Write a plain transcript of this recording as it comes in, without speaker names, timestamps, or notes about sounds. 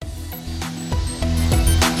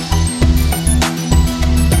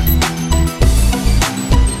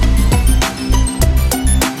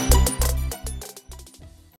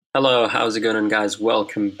Hello, how's it going, guys?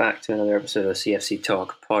 Welcome back to another episode of CFC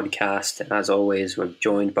Talk podcast. And as always, we're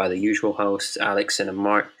joined by the usual hosts, Alex and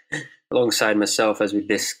Mark, alongside myself as we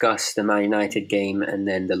discuss the Man United game and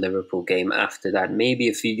then the Liverpool game after that. Maybe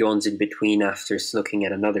a few yawns in between after looking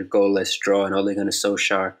at another goalless draw and Ole Gunnar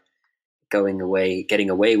Solskjaer getting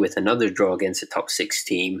away with another draw against a top six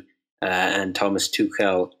team, and Thomas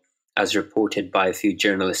Tuchel, as reported by a few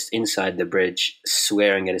journalists inside the bridge,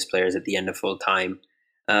 swearing at his players at the end of full time.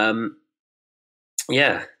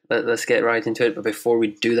 Let's get right into it. But before we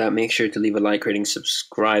do that, make sure to leave a like, rating,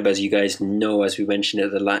 subscribe. As you guys know, as we've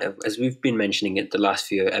been mentioning it the last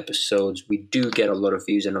few episodes, we do get a lot of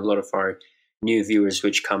views, and a lot of our new viewers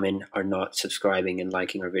which come in are not subscribing and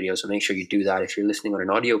liking our videos. So make sure you do that. If you're listening on an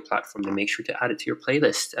audio platform, then make sure to add it to your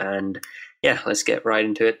playlist. And yeah, let's get right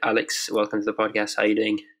into it. Alex, welcome to the podcast. How you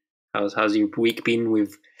doing? How's your week been? We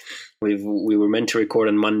were meant to record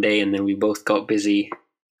on Monday, and then we both got busy.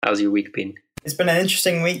 How's your week been? It's been an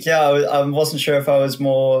interesting week. Yeah, I wasn't sure if I was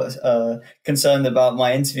more concerned about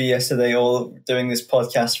my interview yesterday or doing this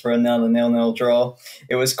podcast for a 0-0 draw.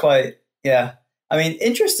 It was quite,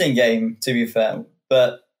 interesting game, to be fair.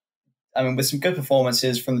 But, with some good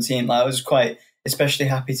performances from the team, I was quite especially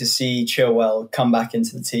happy to see Chilwell come back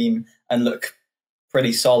into the team and look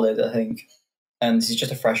pretty solid, I think. And he's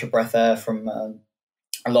just a fresher breath air from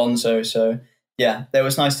Alonso. So, yeah, it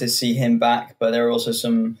was nice to see him back, but there were also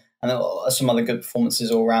some other good performances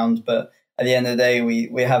all round. But at the end of the day,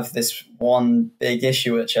 we have this one big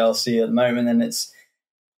issue at Chelsea at the moment, and it's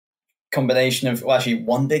combination of I've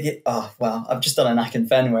just done a knack and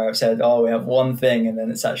fen where I've said, we have one thing, and then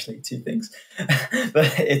it's actually two things.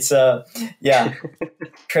 But it's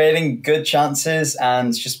creating good chances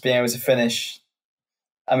and just being able to finish.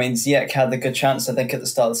 Ziyech had the good chance, I think, at the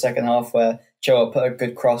start of the second half where Joe put a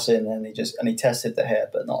good cross in and he tested the hair,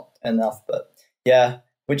 but not enough. But yeah,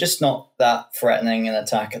 we're just not that threatening in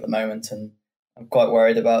attack at the moment, and I'm quite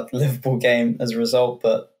worried about the Liverpool game as a result,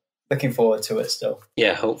 but looking forward to it still.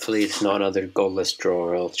 Yeah, hopefully it's not another goalless draw,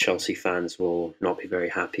 or else Chelsea fans will not be very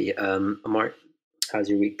happy. Mark, how's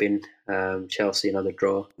your week been? Chelsea, another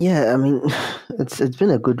draw. Yeah, it's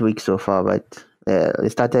been a good week so far, but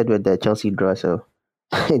it started with the Chelsea draw, so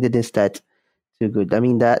it didn't start too good.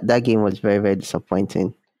 That game was very, very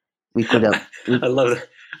disappointing. We could have.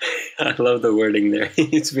 I love the wording there.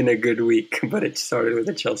 It's been a good week, but it started with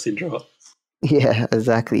a Chelsea draw. Yeah,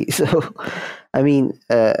 exactly. So,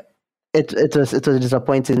 it was a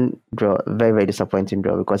disappointing draw, very, very disappointing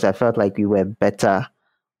draw, because I felt like we were better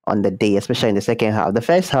on the day, especially in the second half. The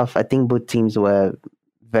first half, I think both teams were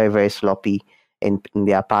very, very sloppy in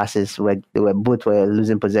their passes. Both were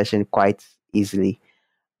losing possession quite easily.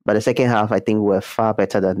 But the second half, I think we were far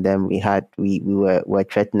better than them. We were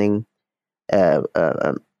threatening their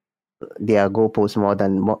goalposts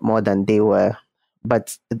more than they were.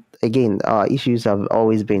 But again, our issues have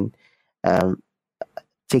always been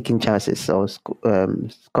taking chances or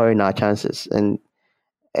scoring our chances, and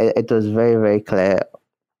it was very, very clear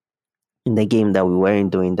in the game that we weren't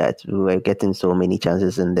doing that. We were getting so many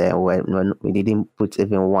chances in there when we didn't put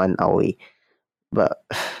even one away. But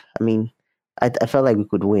I felt like we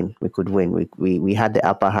could win. We had the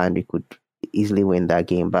upper hand. We could easily win that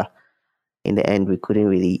game, but in the end, we couldn't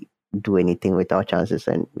really do anything with our chances,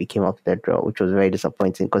 and we came up with that draw, which was very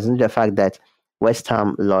disappointing, considering the fact that West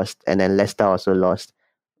Ham lost and then Leicester also lost.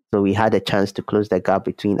 So we had a chance to close the gap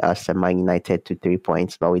between us and Man United to 3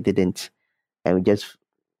 points, but we didn't, and we just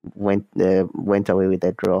went away with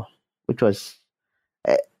that draw, which was,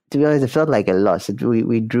 to be honest, it felt like a loss.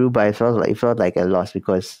 We drew, but it felt like a loss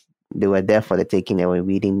because they were there for the taking, and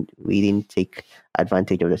we didn't take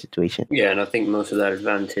advantage of the situation. Yeah, and I think most of that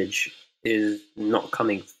advantage is not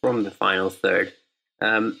coming from the final third.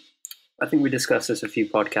 I think we discussed this a few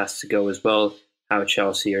podcasts ago as well, how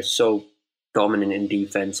Chelsea are so dominant in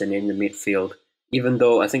defense and in the midfield. Even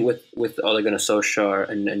though I think with Ole Gunnar Solskjaer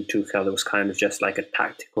and Tuchel, it was kind of just like a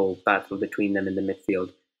tactical battle between them in the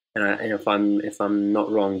midfield. And if I'm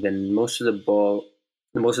not wrong, then most of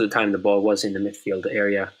the time the ball was in the midfield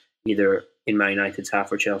area, either in Man United's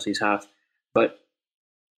half or Chelsea's half. But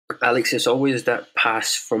Alex, it's always that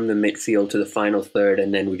pass from the midfield to the final third,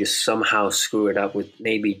 and then we just somehow screw it up with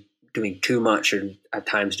maybe doing too much or at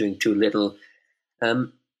times doing too little.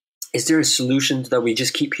 Is there a solution that we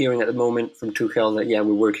just keep hearing at the moment from Tuchel that,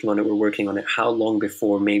 we're working on it? How long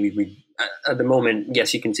before maybe at the moment,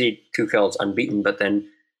 yes, you can see Tuchel's unbeaten, but then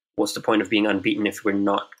what's the point of being unbeaten if we're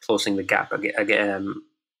not closing the gap again,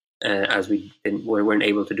 as we weren't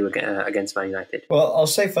able to do against Man United? Well, I'll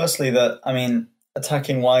say firstly that,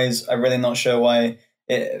 attacking wise, I'm really not sure why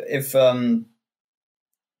if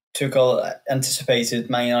Tuchel anticipated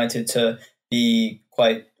Man United to be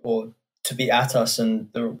to be at us, and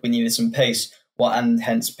we needed some pace. And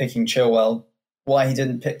hence picking Chilwell. Why he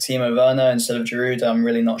didn't pick Timo Werner instead of Giroud, I'm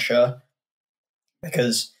really not sure.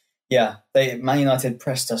 Because Man United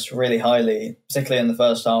pressed us really highly, particularly in the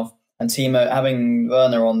first half. And having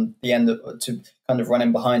Werner on the end to kind of run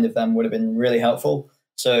in behind of them would have been really helpful.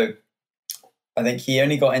 So I think he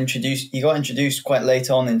only got introduced. He got introduced quite late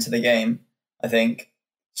on into the game, I think.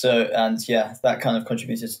 So that kind of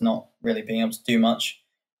contributed to not really being able to do much.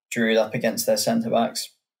 Giroud up against their centre backs.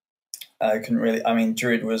 Couldn't really. I mean,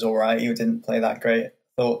 Giroud was all right. He didn't play that great, I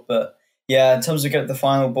thought. But yeah, in terms of the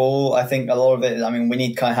final ball, I think a lot of it. I mean, we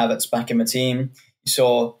need Kai Havertz back in the team. You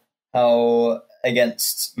saw how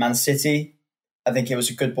against Man City, I think it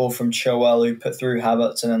was a good ball from Chilwell who put through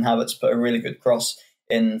Havertz, and then Havertz put a really good cross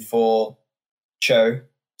in for Cho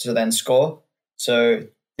to then score. So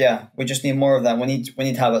yeah, we just need more of that. We need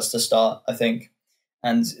Havertz to start, I think.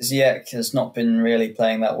 And Ziyech has not been really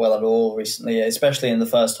playing that well at all recently, especially in the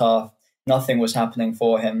first half. Nothing was happening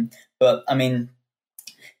for him. But I mean,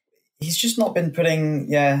 he's just not been putting.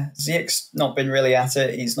 Ziyech's not been really at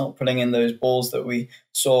it. He's not putting in those balls that we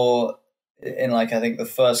saw in, I think the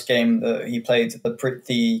first game that he played,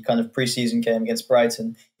 the kind of preseason game against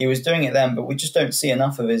Brighton. He was doing it then, but we just don't see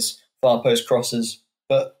enough of his far post crosses.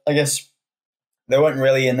 But I guess there weren't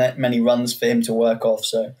really in that many runs for him to work off.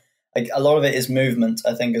 So a lot of it is movement,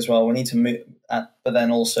 I think, as well. We need to move, but then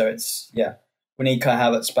also we need Kai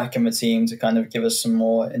Havertz back in the team to kind of give us some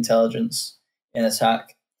more intelligence in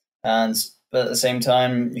attack. But at the same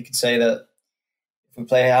time, you could say that if we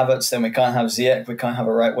play Havertz, then we can't have Ziyech, we can't have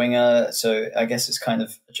a right winger. So I guess it's kind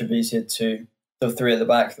of attributed to the three at the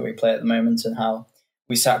back that we play at the moment, and how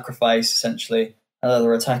we sacrifice essentially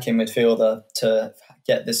another attacking midfielder to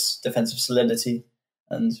get this defensive solidity.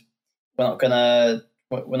 And we're not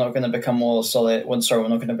gonna become more solid. We're not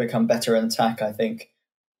going to become better in attack, I think,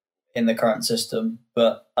 in the current system.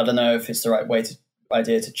 But I don't know if it's the right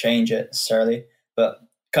idea to change it necessarily. But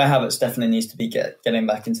Kai Havertz definitely needs to be getting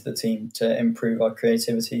back into the team to improve our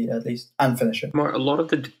creativity at least and finishing. A lot of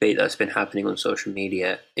the debate that's been happening on social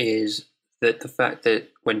media is that the fact that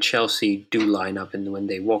when Chelsea do line up and when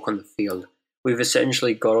they walk on the field, we've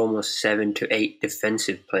essentially got almost 7 to 8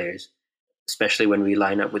 defensive players, especially when we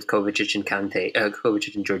line up with Kovacic and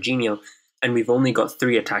Kovacic and Jorginho, and we've only got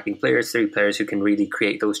 3 attacking players, 3 players who can really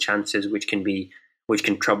create those chances, which can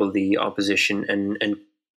trouble the opposition and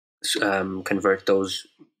convert those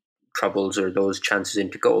troubles or those chances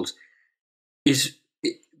into goals. Is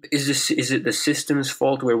it the system's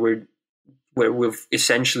fault where we've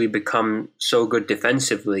essentially become so good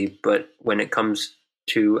defensively, but when it comes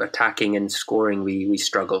to attacking and scoring, we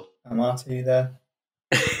struggle? Marty, you there?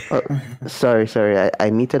 Sorry. I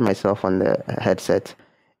muted myself on the headset.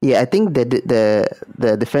 Yeah, I think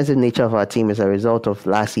the defensive nature of our team is a result of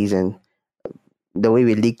last season. The way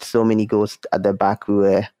we leaked so many goals at the back, we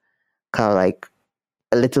were kind of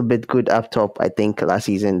a little bit good up top, I think, last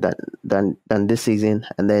season than this season.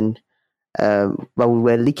 And then, but we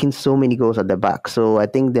were leaking so many goals at the back. So I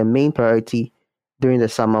think the main priority during the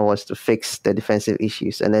summer was to fix the defensive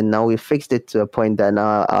issues. And then now we fixed it to a point that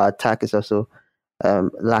now our attack is also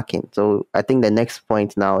lacking. So I think the next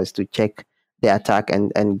point now is to check the attack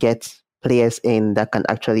and get players in that can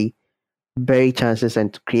actually bury chances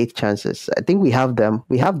and to create chances. I think we have them.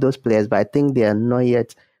 We have those players, but I think they are not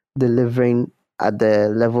yet delivering at the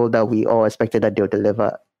level that we all expected that they'll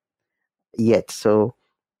deliver yet. So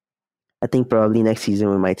I think probably next season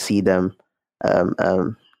we might see them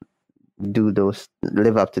live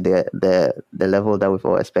up to the level that we've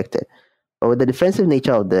all expected. But with the defensive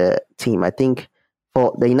nature of the team, I think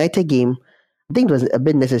for the United game, I think it was a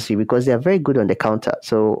bit necessary because they are very good on the counter.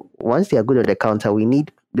 So once they are good on the counter, we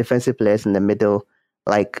need defensive players in the middle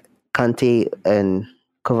like Kante and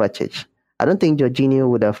Kovacic. I don't think Jorginho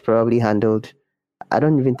would have probably handled. I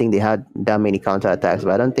don't even think they had that many counter attacks,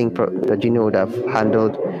 but I don't think Jorginho would have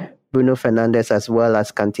handled Bruno Fernandes as well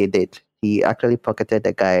as Kante did. He actually pocketed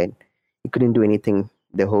the guy and he couldn't do anything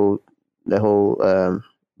the whole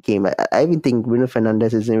game. I even think Bruno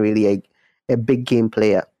Fernandes isn't really a big game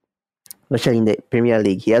player, especially in the Premier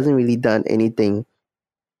League. He hasn't really done anything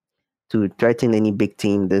to threaten any big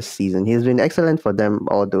team this season. He's been excellent for them,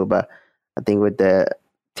 although, but I think with the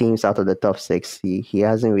teams out of the top 6, he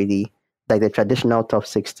hasn't really, like the traditional top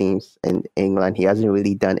 6 teams in England, he hasn't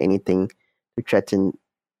really done anything to threaten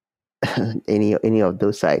any of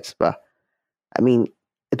those sides. But I mean,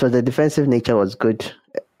 it was the defensive nature was good,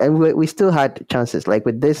 and we still had chances. Like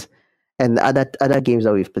with this and other games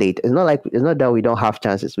that we've played, it's not that we don't have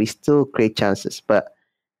chances. We still create chances, but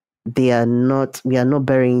we are not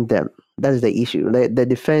burying them. That's the issue. The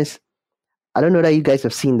defense. I don't know that you guys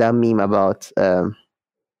have seen that meme about.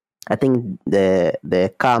 I think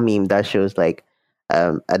the car meme that shows like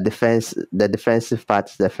a defense. The defensive part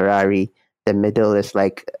is the Ferrari. The middle is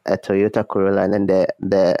like a Toyota Corolla, and then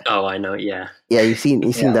the Oh, I know. Yeah. yeah, you've seen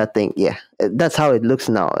Yeah. that thing. Yeah, that's how it looks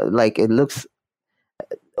now. Like it looks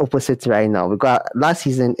opposite right now. Because last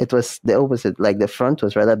season it was the opposite. Like the front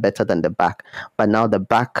was rather better than the back, but now the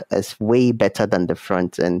back is way better than the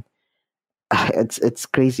front, and it's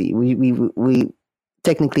crazy. We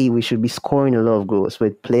technically we should be scoring a lot of goals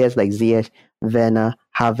with players like Ziyech, Werner,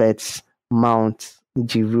 Havertz, Mount,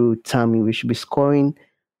 Giroud, Tammy. We should be scoring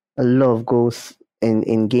a lot of goals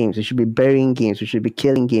in games. We should be burying games. We should be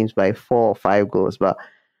killing games by 4 or 5 goals, but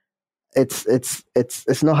it's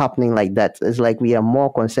not happening like that. It's like we are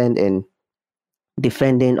more concerned in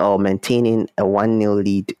defending or maintaining a 1-0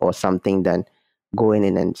 lead or something than going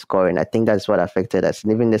in and scoring. I think that's what affected us.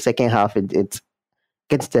 And even the second half, it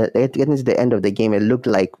getting to the end of the game, it looked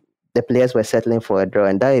like the players were settling for a draw,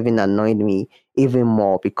 and that even annoyed me even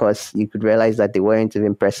more because you could realize that they weren't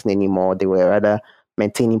even pressing anymore. They were rather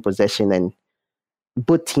maintaining possession, and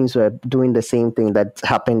both teams were doing the same thing that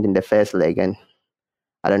happened in the first leg. And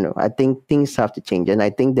I don't know. I think things have to change, and I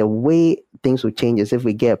think the way things will change is if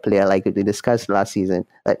we get a player like we discussed last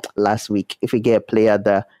week. If we get a player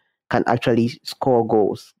that can actually score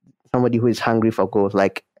goals, somebody who is hungry for goals,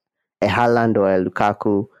 like a Haaland or a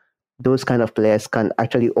Lukaku, those kind of players can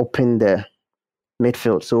actually open the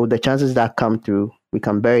midfield. So the chances that come through, we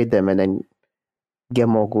can bury them and then get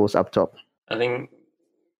more goals up top. I think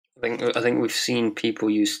we've seen people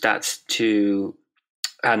use stats to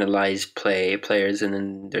analyze players, and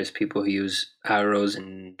then there's people who use arrows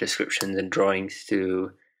and descriptions and drawings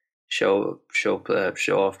to show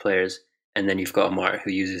off players. And then you've got Amar who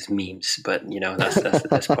uses memes, but that's the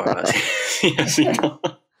best part about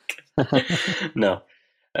it. No.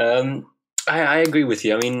 I agree with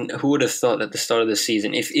you. I mean, who would have thought at the start of the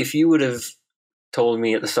season, if you would have told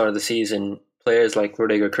me at the start of the season, players like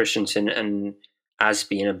Rudiger, Christensen, and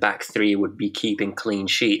Aspi in a back three would be keeping clean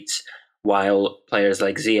sheets, while players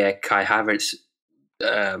like Ziyech, Kai Havertz,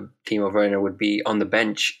 Timo Werner would be on the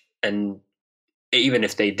bench, and even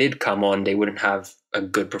if they did come on, they wouldn't have a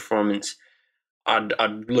good performance.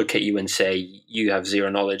 I'd look at you and say you have zero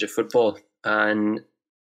knowledge of football, and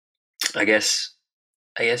I guess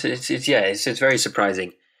it's very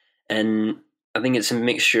surprising, and I think it's a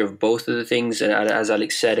mixture of both of the things. As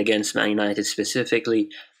Alex said, against Man United specifically,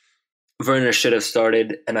 Werner should have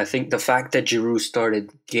started, and I think the fact that Giroud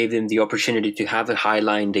started gave them the opportunity to have a high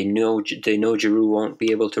line. They know Giroud won't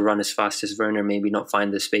be able to run as fast as Werner, maybe not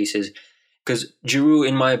find the spaces. Because Giroud,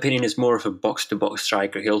 in my opinion, is more of a box-to-box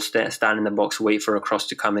striker. He'll stand in the box, wait for a cross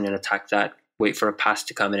to come in and attack that, wait for a pass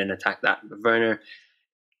to come in and attack that. Werner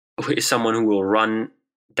is someone who will run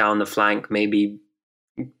down the flank, maybe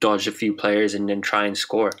dodge a few players and then try and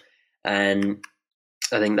score. And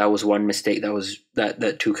I think that was one mistake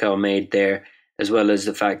that Tuchel made there, as well as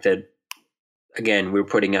the fact that, again, we're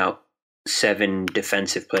putting out 7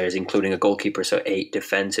 defensive players, including a goalkeeper, so 8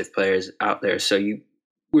 defensive players out there. So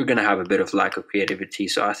we're going to have a bit of lack of creativity.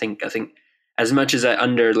 So I think as much as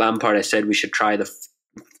under Lampard I said we should try the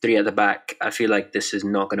 3 at the back, I feel like this is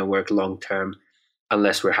not going to work long term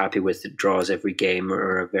unless we're happy with the draws every game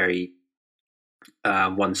or a very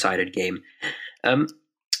one-sided game.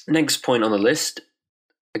 Next point on the list,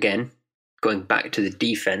 again, going back to the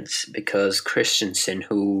defense, because Christensen,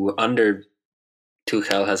 who under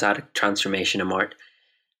Tuchel has had a transformation of art,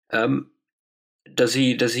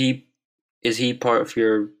 is he part of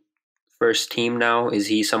your first team now? Is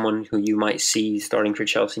he someone who you might see starting for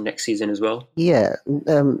Chelsea next season as well? Yeah,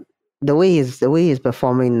 the way he's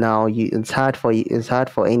performing now, it's hard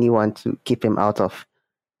for anyone to keep him out of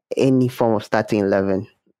any form of starting 11,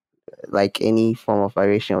 like any form of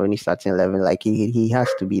variation or any starting 11. Like he has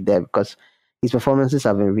to be there because his performances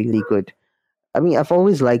have been really good. I mean, I've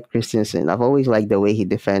always liked Christensen. I've always liked the way he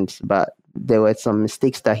defends, but there were some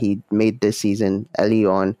mistakes that he made this season early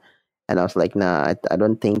on, and I was like, nah, I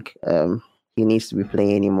don't think he needs to be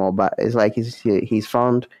playing anymore. But it's like he's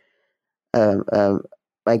found um, um,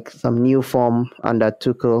 like some new form under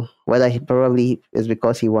Tuchel. Whether he probably is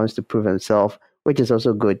because he wants to prove himself, which is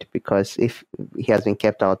also good because if he has been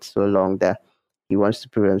kept out so long, that he wants to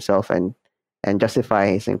prove himself and justify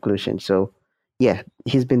his inclusion. So yeah,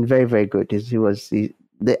 he's been very very good.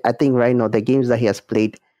 I think right now the games that he has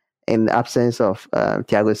played in the absence of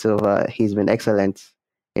Thiago Silva, he's been excellent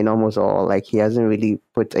in almost all. Like he hasn't really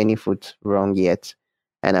put any foot wrong yet,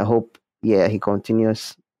 and I hope he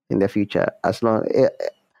continues in the future. As long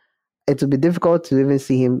it will be difficult to even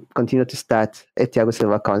see him continue to start if Thiago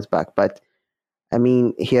Silva comes back. But I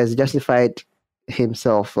mean, he has justified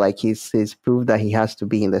himself. Like he's proved that he has to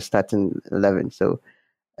be in the starting 11. So,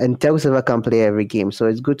 and Thiago Silva can play every game. So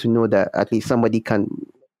it's good to know that at least somebody can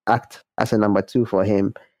act as a number 2 for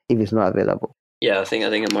him if he's not available. Yeah, I think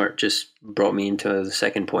Amart just brought me into the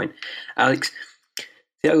second point. Alex,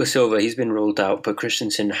 Thiago Silva, he's been rolled out, but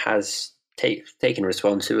Christensen has taken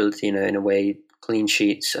responsibility in a way. Clean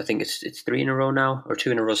sheets, I think it's 3 in a row now, or 2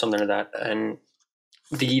 in a row, something like that. And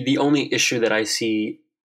the only issue that I see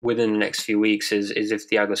within the next few weeks is if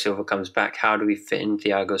Thiago Silva comes back, how do we fit in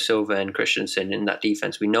Thiago Silva and Christensen in that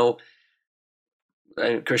defense? We know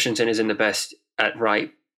Christensen isn't the best at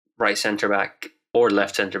right centre back or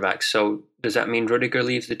left centre back. So does that mean Rudiger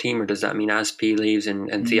leaves the team, or does that mean Aspi leaves and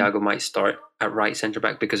Thiago might start at right centre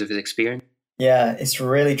back because of his experience? Yeah, it's a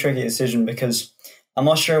really tricky decision because I'm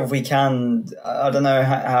not sure if we can. I don't know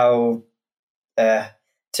how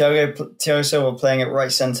Thiago Silva playing at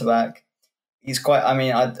right centre back. He's quite. I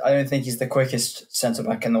mean, I don't think he's the quickest centre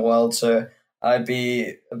back in the world, so I'd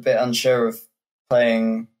be a bit unsure of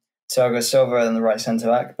playing Thiago Silva in the right centre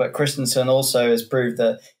back. But Christensen also has proved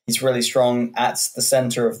that he's really strong at the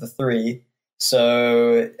centre of the 3.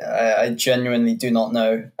 So I genuinely do not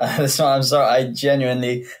know. I'm sorry. I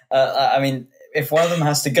genuinely. I mean, if one of them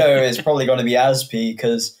has to go, it's probably going to be Aspi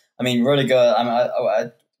because I mean Rudiger.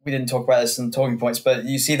 We didn't talk about this in talking points, but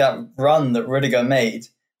you see that run that Rudiger made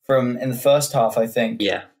in the first half, I think.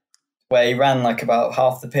 Yeah. Where he ran like about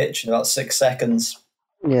half the pitch in about 6 seconds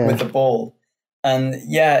with the ball, and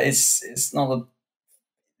it's not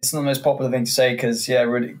the most popular thing to say because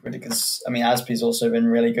Rudiger's. I mean, Aspi's also been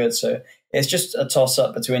really good, so it's just a toss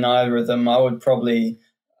up between either of them. I would probably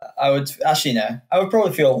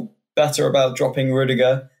feel better about dropping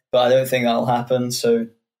Rudiger, but I don't think that'll happen. So,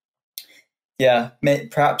 yeah,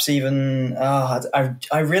 perhaps even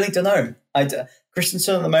I really don't know.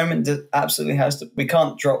 Christensen at the moment absolutely has to. We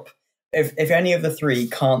can't drop if any of the 3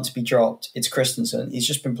 can't be dropped. It's Christensen. He's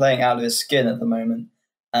just been playing out of his skin at the moment,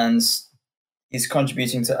 and he's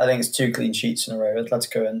contributing to. I think it's 2 clean sheets in a row.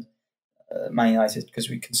 Atletico and Man United because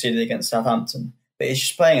we conceded against Southampton. But he's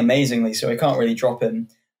just playing amazingly, so we can't really drop him.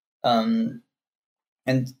 And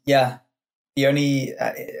yeah, the only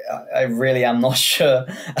I really am not sure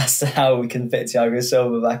as to how we can fit Thiago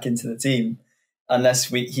Silva back into the team unless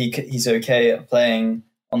he's okay at playing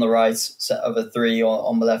on the right of a 3 or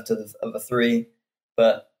on the left of a 3.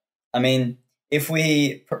 But I mean, if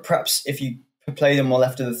you played him more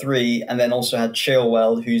left of the 3 and then also had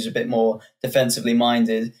Chilwell, who's a bit more defensively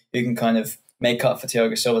minded, who can kind of make up for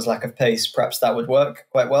Thiago Silva's lack of pace, perhaps that would work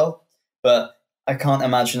quite well. But I can't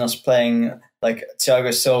imagine us playing like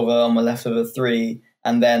Thiago Silva on the left of a 3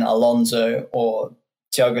 and then Alonso, or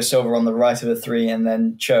Thiago Silva on the right of a 3 and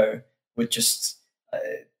then Cho. Would just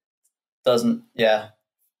doesn't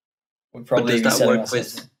would probably. But does that work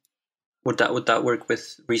with? Would that work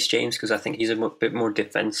with Reece James? Because I think he's a bit more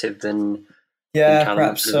defensive than. Yeah,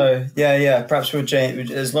 perhaps so. Yeah. Perhaps with James,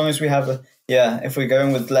 as long as we have if we're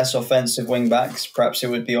going with less offensive wing backs, perhaps it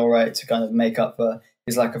would be all right to kind of make up for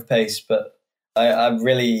his lack of pace. But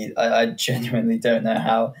I genuinely don't know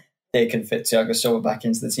how they can fit Thiago Silva back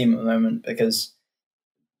into the team at the moment because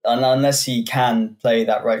unless he can play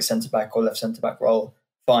that right centre back or left centre back role,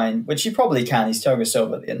 fine, which he probably can. He's Thiago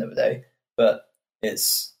Silva at the end of the day, but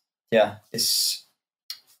it's a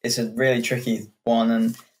really tricky one,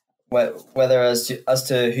 and whether as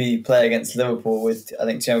to who you play against Liverpool with, I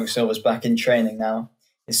think Thiago Silva's back in training now.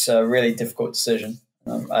 It's a really difficult decision.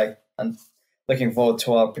 I'm looking forward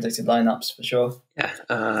to our predicted lineups for sure. Yeah,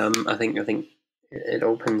 I think it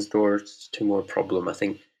opens doors to more problem. I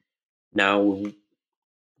think now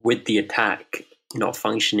with the attack not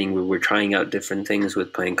functioning, we were trying out different things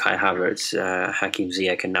with playing Kai Havertz, Hakim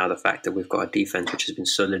Ziyech, and now the fact that we've got a defense which has been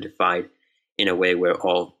solidified in a way where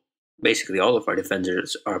basically all of our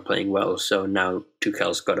defenders are playing well. So now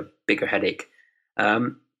Tuchel's got a bigger headache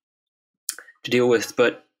to deal with.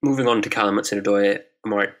 But moving on to Callum Hudson-Odoi,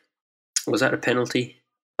 Mart, was that a penalty?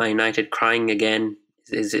 Man United crying again?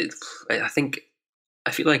 Is it? I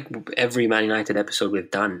feel like every Man United episode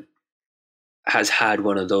we've done has had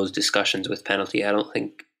one of those discussions with penalty. I don't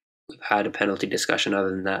think we've had a penalty discussion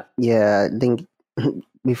other than that. Yeah, I think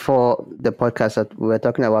before the podcast that we were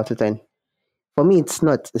talking about it, and for me, it's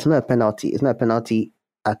not a penalty. It's not a penalty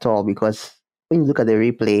at all because when you look at the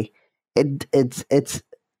replay, it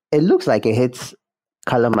looks like it hits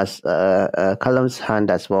Callum's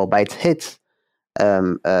hand as well, but it hits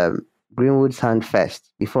Greenwood's hand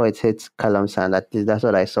first before it hits Callum's hand. That's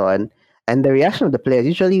what I saw, and the reaction of the players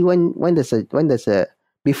usually when there's a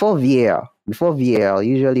before VAR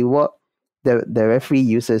usually what the referee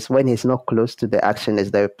uses when he's not close to the action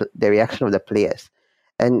is the reaction of the players.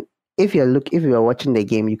 And if you're watching the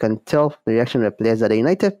game, you can tell the reaction of the players that the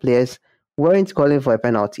United players weren't calling for a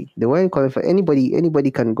penalty. They weren't calling for anybody. Anybody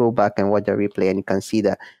can go back and watch the replay and you can see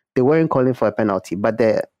that they weren't calling for a penalty. But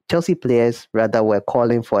the Chelsea players rather were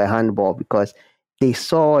calling for a handball because they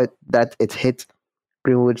saw that it hit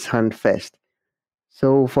Greenwood's hand first.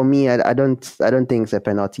 So for me, I don't think it's a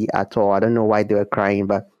penalty at all. I don't know why they were crying,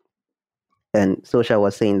 but and Solskjaer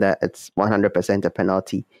was saying that it's 100% a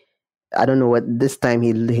penalty. I don't know what this time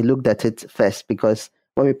he looked at it first, because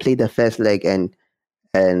when we played the first leg and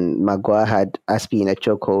Maguire had Aspi in a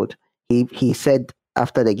chokehold, he said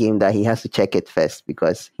after the game that he has to check it first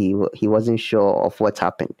because he wasn't sure of what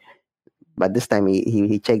happened. But this time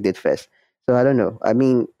he checked it first. So I don't know. I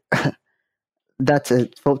mean,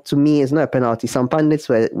 to me, it's not a penalty. Some pundits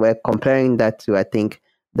were comparing that to, I think,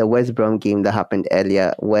 the West Brom game that happened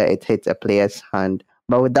earlier where it hit a player's hand.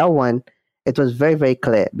 But with that one, it was very, very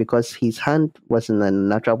clear because his hand was in a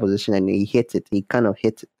natural position and he hit it. He kind of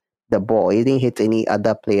hit the ball. He didn't hit any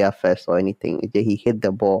other player first or anything. He hit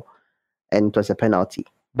the ball and it was a penalty.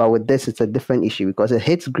 But with this, it's a different issue because it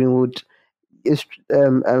hits Greenwood.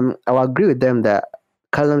 I'll agree with them that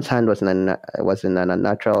Callum's hand was in a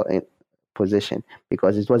natural position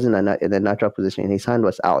because it wasn't in a natural position. His hand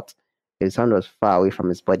was out. His hand was far away from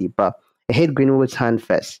his body, but it hit Greenwood's hand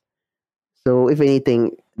first. So if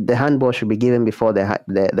anything, the handball should be given before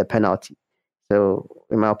the penalty. So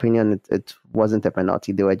in my opinion, it wasn't a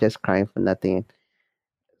penalty. They were just crying for nothing.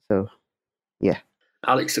 So yeah.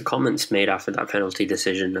 Alex, the comments made after that penalty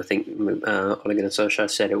decision, I think Ole Gunnar Solskjaer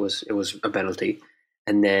said it was a penalty,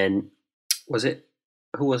 and then who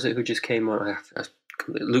was it who just came on?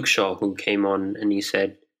 Luke Shaw, who came on, and he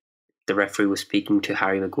said the referee was speaking to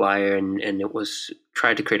Harry Maguire, and it was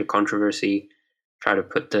tried to create a controversy, try to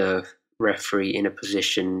put the referee in a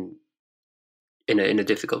position, in a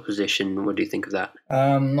difficult position. What do you think of that?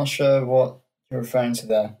 I'm not sure what you're referring to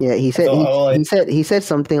there. Yeah, he said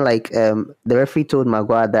something like the referee told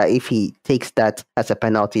Maguire that if he takes that as a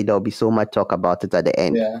penalty, there'll be so much talk about it at the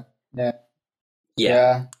end.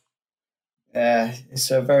 Yeah.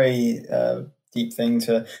 It's a very deep thing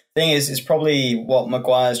to. Thing is, it's probably what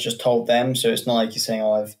Maguire's just told them, so it's not like you're saying,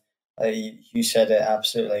 "Oh, you said it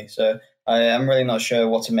absolutely." So I'm really not sure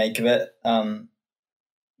what to make of it. Man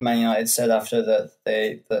United said after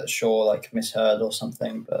that Shaw misheard or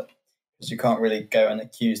something, but because you can't really go and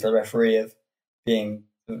accuse the referee of having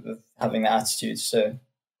that attitude. So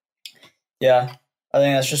yeah, I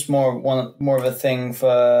think that's just more of a thing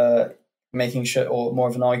for making sure, or more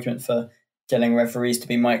of an argument for getting referees to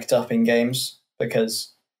be mic'd up in games,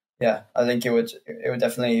 because I think it would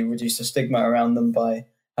definitely reduce the stigma around them by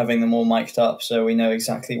having them all mic'd up, so we know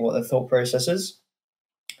exactly what their thought process is.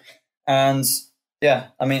 And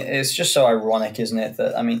I mean, it's just so ironic, isn't it?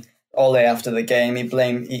 That, I mean, Ole after the game,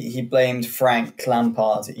 he blamed Frank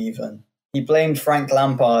Lampard even. He blamed Frank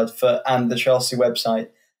Lampard and the Chelsea website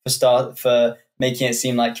for making it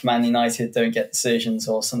seem like Man United don't get decisions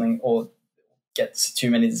or something, or gets too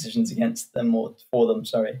many decisions against them or for them.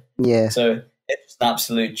 Sorry. Yeah. So it's an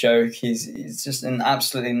absolute joke. He's just in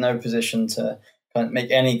absolutely no position to kind of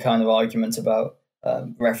make any kind of argument about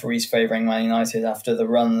referees favouring Man United after the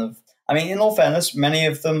run of. I mean, in all fairness, many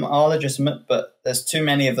of them are legitimate, but there's too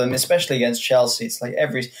many of them, especially against Chelsea. It's like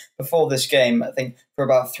before this game, I think for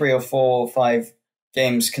about 3 or 4 or 5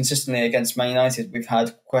 games consistently against Man United, we've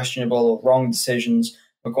had questionable or wrong decisions.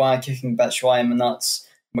 Maguire kicking Batshuayi in the nuts,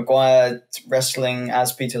 Maguire wrestling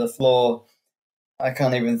Aspi to the floor. I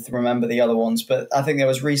can't even remember the other ones, but I think there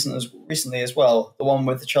was recently as well, the one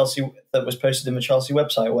with the Chelsea that was posted in the Chelsea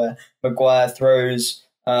website where Maguire throws.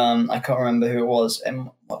 I can't remember who it was.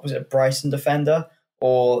 What was it, Brighton defender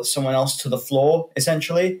or someone else to the floor,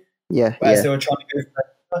 essentially? Yeah. As they were trying to go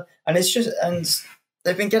for, and it's just, and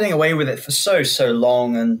they've been getting away with it for so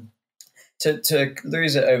long, and to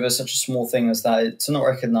lose it over such a small thing as that, to not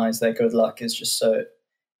recognise their good luck is just so.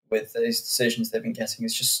 With these decisions they've been getting,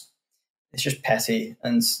 it's just petty,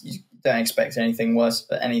 and you don't expect anything worse,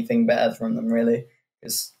 but anything better from them, really,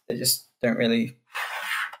 because they just don't really.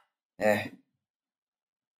 Yeah.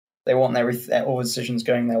 They want all decisions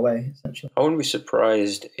going their way, essentially. I wouldn't be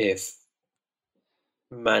surprised if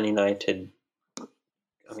Man United.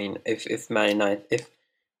 I mean, if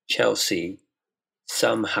Chelsea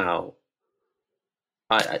somehow.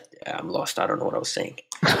 I'm lost. I don't know what I was saying.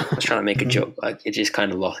 I was trying to make a joke. Like, it just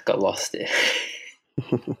kind of got lost. It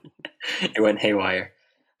went haywire.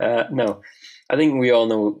 No, I think we all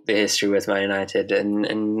know the history with Man United,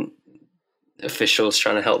 and officials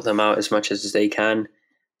trying to help them out as much as they can.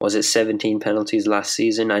 was it 17 penalties last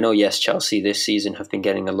season? I know, yes, Chelsea this season have been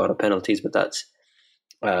getting a lot of penalties, but that's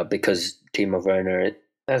because Timo Werner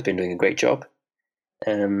has been doing a great job.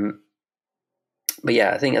 But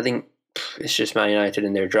yeah, I think it's just Man United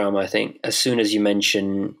and their drama. I think as soon as you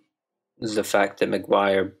mention the fact that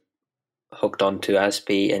Maguire hooked onto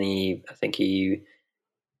Aspie and he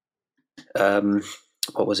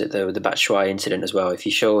what was it, the Batshuayi incident as well. If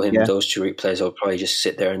you show him those two replays, he'll probably just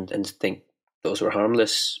sit there and think those were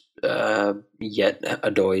harmless. Yet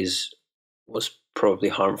Adoy's was probably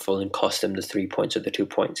harmful and cost him the 3 points or the 2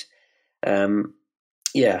 points. I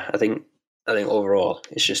think overall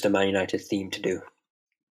it's just a Man United theme to do.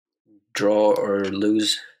 Draw or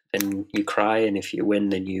lose, then you cry, and if you win,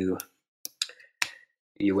 then you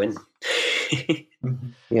win.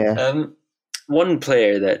 Yeah. One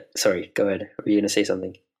player that, sorry, go ahead. Were you going to say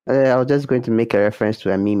something? I was just going to make a reference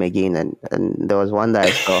to a meme again, and there was one that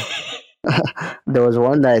I saw. There was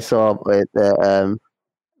one that I saw with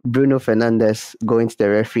Bruno Fernandes going to the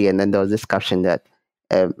referee, and then there was this caption that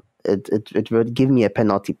it would give me a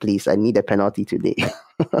penalty, please. I need a penalty today.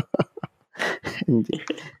 And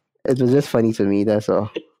it was just funny to me. That's all.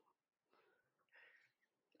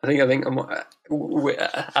 I think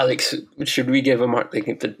Alex, should we give Amar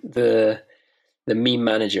the meme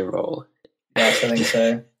manager role? Yes, I think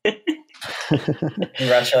so.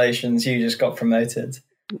 Congratulations, you just got promoted.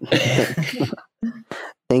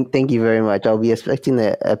 Thank you very much. I'll be expecting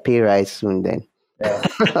a pay rise soon then. Yeah.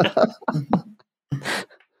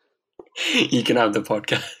 You can have the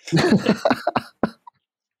podcast.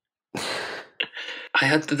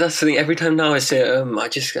 That's the thing. Every time now I say I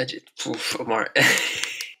just Amar.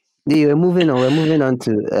 Yeah, we're moving on. We're moving on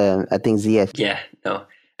to I think ZX. Yeah, no.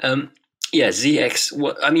 ZX.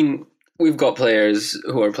 Well, I mean, we've got players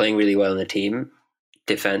who are playing really well in the team,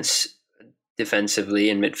 defensively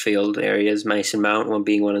in midfield areas. Mason Mount one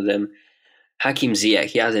being one of them. Hakim Ziyech,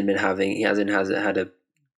 he hasn't had a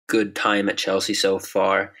good time at Chelsea so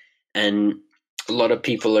far, and a lot of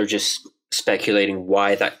people are just speculating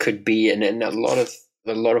why that could be. And a lot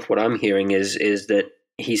of what I'm hearing is that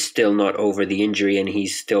he's still not over the injury, and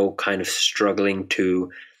he's still kind of struggling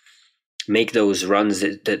to make those runs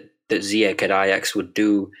that Ziyech at Ajax would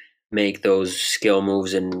do, make those skill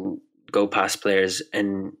moves and go past players.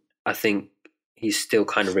 And I think he's still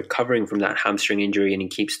kind of recovering from that hamstring injury, and he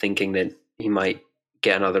keeps thinking that he might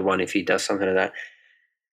get another one if he does something like that.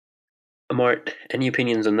 Amart, any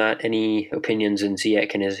opinions on that? Any opinions in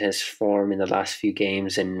Ziyech and his form in the last few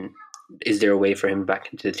games? And is there a way for him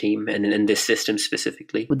back into the team and in this system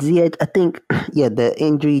specifically? With Ziyech, I think the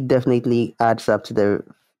injury definitely adds up to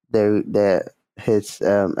his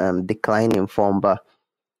decline in form, but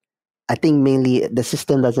I think mainly the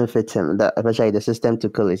system doesn't fit him. Especially the system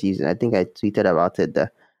Tuchel is using. I think I tweeted about it.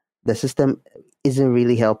 The system isn't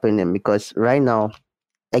really helping him because right now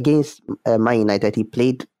against Man United he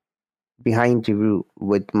played behind Giroud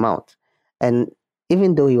with Mount, and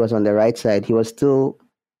even though he was on the right side, he was still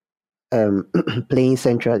playing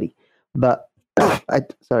centrally. But I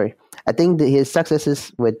think his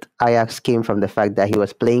successes with Ajax came from the fact that he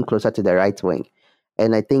was playing closer to the right wing,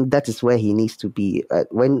 and I think that is where he needs to be.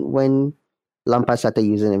 When Lampard started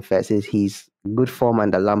using him first, his good form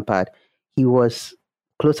under Lampard, he was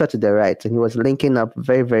closer to the right, and he was linking up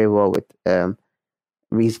very, very well with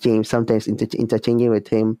Reece James, sometimes interchanging with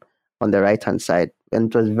him on the right hand side,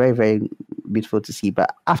 and it was very, very beautiful to see.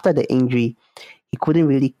 But after the injury, he couldn't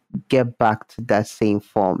really get back to that same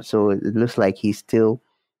form. So it looks like he's still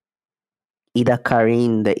either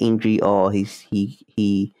carrying the injury or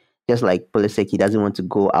he just like Pulisic, he doesn't want to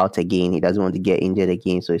go out again. He doesn't want to get injured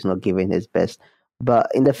again, so he's not giving his best. But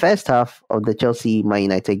in the first half of the Chelsea Man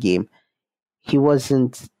United game, he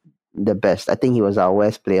wasn't the best. I think he was our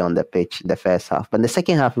worst player on the pitch in the first half. But in the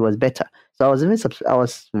second half, he was better. So I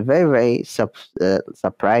was very, very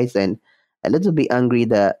surprised and a little bit angry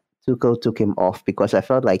that Tuchel took him off because I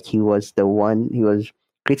felt like he was the one. He was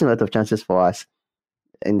creating a lot of chances for us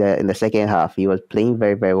in the second half. He was playing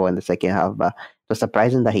very, very well in the second half, but it was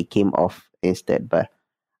surprising that he came off instead. But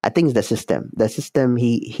I think it's the system. The system,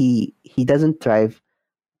 he doesn't thrive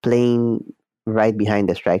playing right behind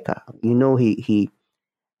the striker. You know, he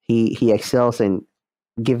excels in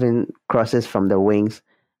giving crosses from the wings,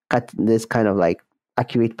 cut this kind of like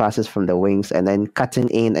accurate passes from the wings, and then cutting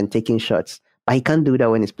in and taking shots. But he can't do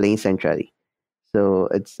that when he's playing centrally. So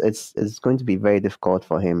it's going to be very difficult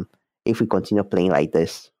for him if we continue playing like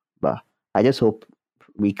this. But I just hope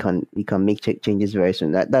we can make changes very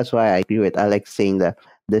soon. That's why I agree with Alex saying that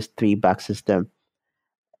this 3-back system,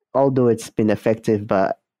 although it's been effective,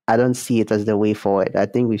 but I don't see it as the way forward. I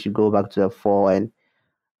think we should go back to a 4 and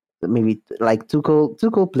maybe like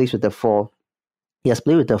Tuchel plays with the four. He has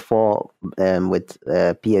played with the four with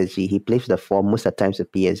PSG. He plays with the four most of the times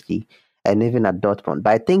with PSG and even at Dortmund.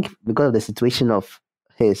 But I think because of the situation of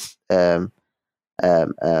his the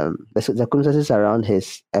circumstances around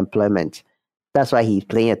his employment, that's why he's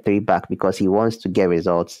playing a three back because he wants to get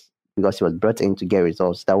results because he was brought in to get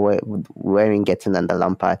results that weren't getting under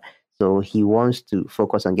Lampard. So he wants to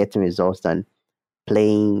focus on getting results than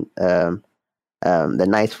playing the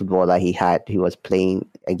nice football that he was playing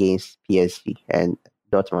against PSG and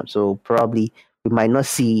Dortmund. So probably we might not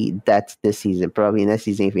see that this season. Probably next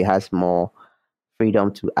season, if he has more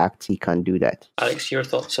freedom to act, he can do that. Alex, your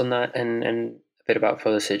thoughts on that, and a bit about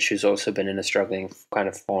Pulisic, who's also been in a struggling kind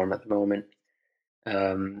of form at the moment.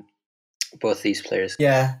 Both these players.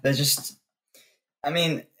 Yeah, they're just. I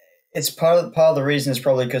mean, it's part of the reason is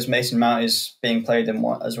probably because Mason Mount is being played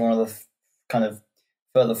as one of the kind of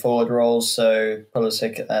further forward roles. So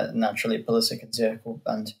Pulisic, naturally Pulisic and Ziyech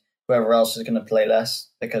and whoever else is going to play less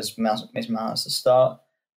because Mason Mount has to start.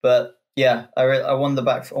 But yeah, I want the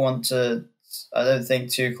back. I don't think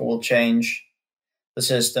Tuchel will change the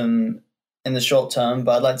system in the short term,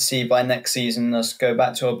 but I'd like to see by next season us go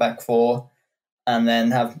back to a back four and then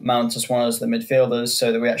have Mount as one of the midfielders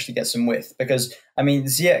so that we actually get some width. Because, I mean,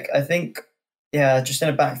 Ziyech, I think, just in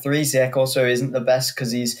a back three, Ziyech also isn't the best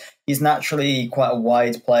because he's naturally quite a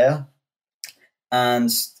wide player. And,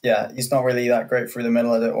 he's not really that great through the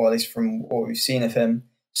middle of it, or at least from what we've seen of him.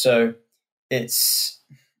 So and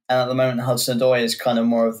at the moment, Hudson-Odoi is kind of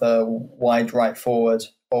more of a wide right forward,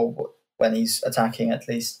 or when he's attacking at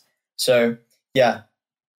least. So,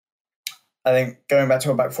 I think going back to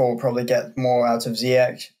a back four will probably get more out of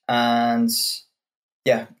Ziyech and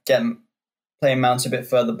playing Mount a bit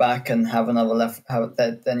further back and have another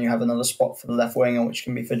then you have another spot for the left winger, which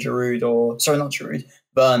can be for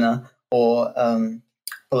Werner or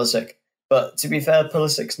Pulisic. But to be fair,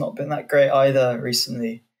 Pulisic's not been that great either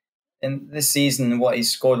recently. In this season, he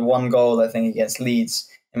scored one goal, I think, against Leeds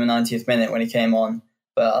in the 90th minute when he came on.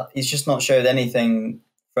 But he's just not showed anything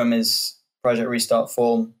from his Project Restart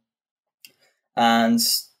form. And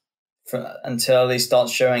until he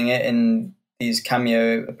starts showing it in these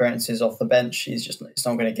cameo appearances off the bench, it's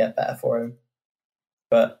not going to get better for him.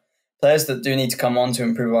 But players that do need to come on to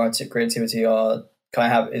improve our creativity are Kai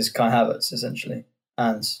Havertz, essentially.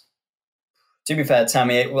 And to be fair,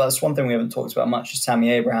 that's one thing we haven't talked about much is Tammy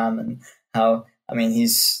Abraham and how, I mean, he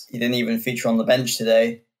didn't even feature on the bench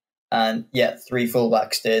today, and yet 3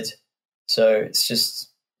 fullbacks did. So it's just,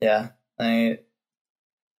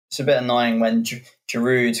 it's a bit annoying when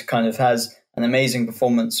Giroud kind of has an amazing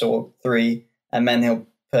performance or 3, and then he'll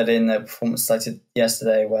put in a performance like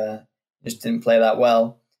yesterday where he just didn't play that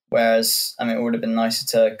well. Whereas, I mean, it would have been nicer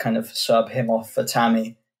to kind of sub him off for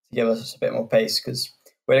Tammy to give us a bit more pace, because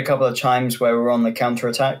we had a couple of times where we were on the counter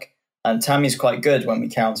attack, and Tammy's quite good when we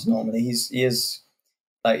counter normally. He's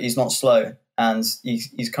not slow, and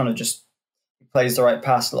he's kind of just plays the right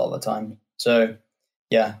pass a lot of the time. So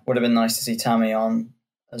would have been nice to see Tammy on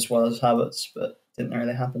as well as Havertz, but didn't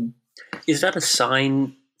really happen. Is that a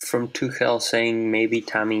sign from Tuchel saying maybe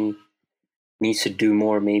Tammy needs to do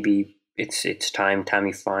more? Maybe it's time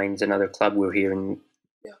Tammy finds another club. We're hearing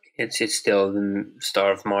it's still the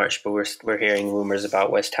start of March, but we're hearing rumors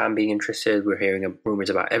about West Ham being interested. We're hearing rumors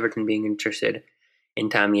about Everton being interested in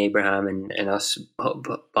Tammy Abraham and us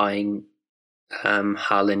buying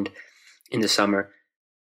Haaland in the summer.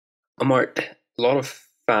 Amart, a lot of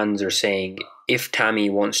fans are saying if Tammy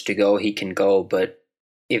wants to go, he can go, but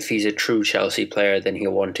if he's a true Chelsea player, then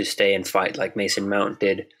he'll want to stay and fight like Mason Mount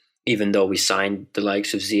did, even though we signed the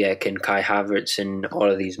likes of Ziyech and Kai Havertz and all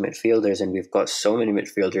of these midfielders, and we've got so many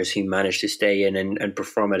midfielders, he managed to stay in and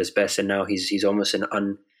perform at his best, and now he's almost an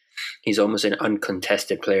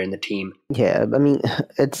uncontested player in the team. Yeah, I mean,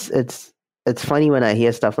 it's funny when I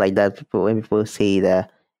hear stuff like that. When people say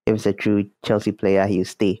that if it's a true Chelsea player, he'll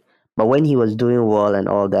stay. But when he was doing well and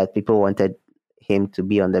all that, people wanted him to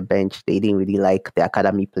be on the bench. They didn't really like the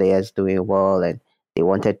academy players doing well, and they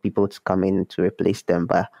wanted people to come in to replace them.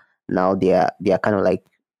 But now they are kind of like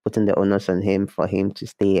putting the onus on him for him to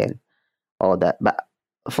stay and all that. But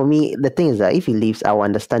for me, the thing is that if he leaves, I will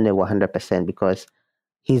understand it 100% because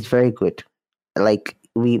he's very good. Like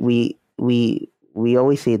we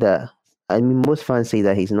always say that. I mean, most fans say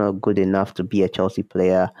that he's not good enough to be a Chelsea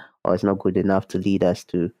player, or he's not good enough to lead us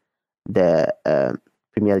to the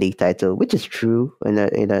Premier League title, which is true. I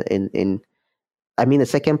mean, the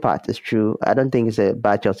second part is true. I don't think he's a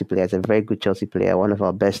bad Chelsea player. He's a very good Chelsea player, one of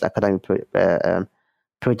our best academic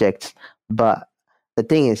projects. But the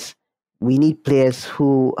thing is, we need players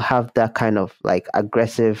who have that kind of like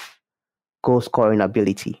aggressive goal scoring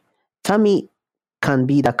ability. Tammy can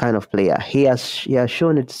be that kind of player. He has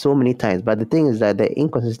shown it so many times. But the thing is that the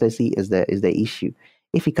inconsistency is the issue.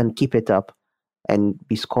 If he can keep it up and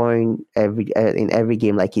be scoring in every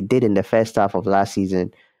game like he did in the first half of last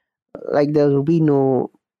season, like there will be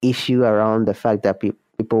no issue around the fact that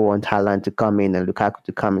people want Haaland to come in and Lukaku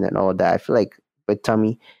to come in and all that. I feel like with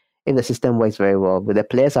Tommy, if the system works very well with the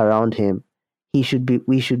players around him, we should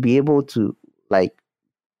be able to like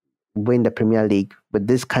win the Premier League with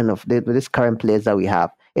with this current players that we have.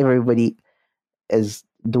 If everybody is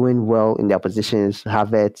doing well in their positions,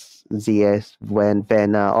 Havertz, Ziyech,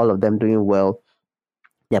 Werner, all of them doing well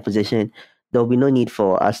their position, there will be no need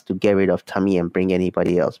for us to get rid of Tammy and bring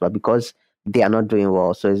anybody else. But because they are not doing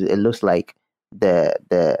well, so it looks like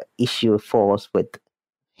the issue falls with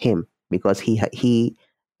him because he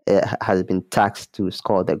has been taxed to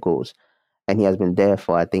score the goals, and he has been there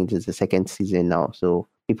for I think this is the second season now. So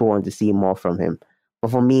people want to see more from him.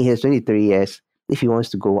 But for me, he's 23 years. If he wants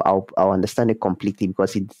to go, I'll understand it completely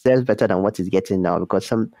because he deserves better than what he's getting now. Because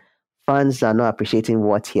some fans are not appreciating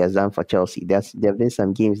what he has done for Chelsea. There have been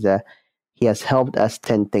some games that he has helped us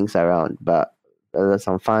turn things around, but there are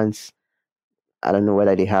some fans. I don't know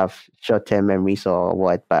whether they have short term memories or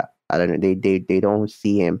what, but I don't know. They don't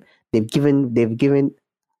see him. They've given.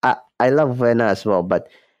 I love Werner as well, but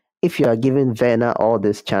if you are giving Werner all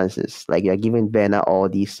these chances, like you're giving Werner all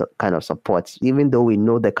these kind of supports, even though we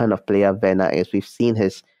know the kind of player Werner is, we've seen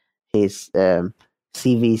his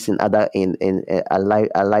CVs in other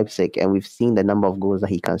at Leipzig, and we've seen the number of goals that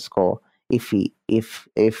he can score if he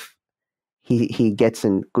gets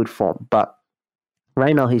in good form. But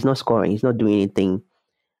right now he's not scoring. He's not doing anything.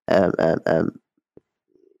 Um, um, um,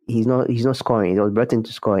 he's not scoring. He was brought in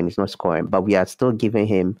to score and he's not scoring. But we are still giving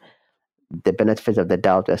him the benefit of the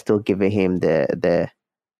doubt. We're still giving him the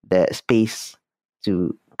space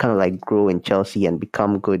to kind of like grow in Chelsea and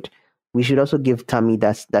become good. We should also give Tammy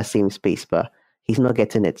that same space, but he's not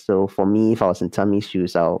getting it. So for me, if I was in Tammy's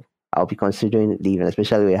shoes, I'll be considering leaving,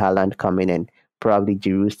 especially with Haaland coming and probably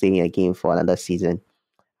Giroud staying a game for another season.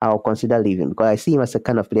 I'll consider leaving because I see him as a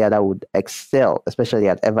kind of player that would excel, especially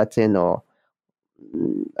at Everton or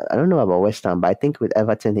I don't know about West Ham, but I think with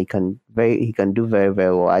Everton he can do very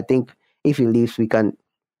very well. I think if he leaves, we can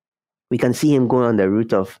see him going on the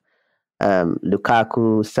route of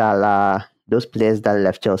Lukaku, Salah, those players that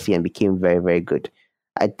left Chelsea and became very, very good.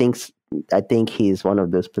 I think I think he's one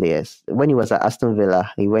of those players. When he was at Aston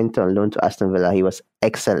Villa, he went on loan to Aston Villa. He was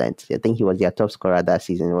excellent. I think he was their top scorer that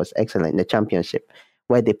season. He was excellent in the Championship,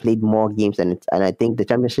 where they played more games. And I think the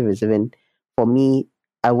Championship is even, for me,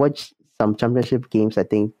 I watched some Championship games, I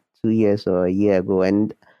think 2 years or a year ago,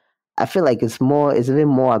 and I feel like it's even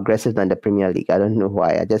more aggressive than the Premier League. I don't know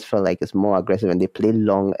why. I just feel like it's more aggressive and they play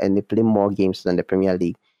long and they play more games than the Premier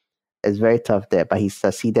League. It's very tough there, but he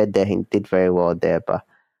succeeded there. He did very well there, but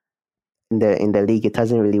in the league, it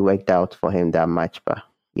hasn't really worked out for him that much. But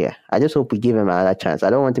yeah, I just hope we give him another chance. I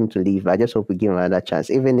don't want him to leave. I just hope we give him another chance.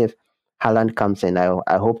 Even if Haaland comes in,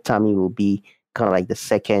 I hope Tammy will be kind of like the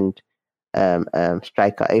second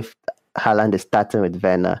striker. If Haaland is starting with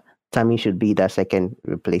Werner, Tammy should be that second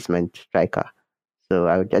replacement striker. So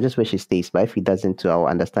I just wish he stays. But if he doesn't, too, I'll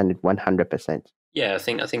understand it 100%. Yeah, I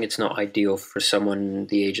think it's not ideal for someone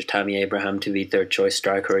the age of Tammy Abraham to be third choice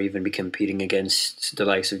striker or even be competing against the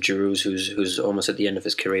likes of Giroud, who's almost at the end of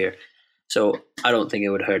his career. So I don't think it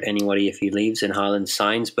would hurt anybody if he leaves and Haaland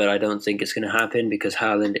signs, but I don't think it's going to happen because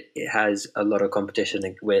Haaland has a lot of competition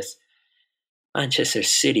with Manchester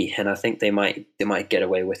City, and I think they might get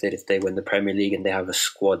away with it if they win the Premier League and they have a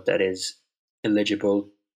squad that is eligible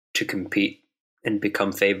to compete and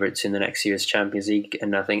become favourites in the next year's Champions League.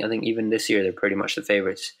 And I think even this year they're pretty much the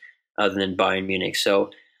favourites, other than Bayern Munich. So,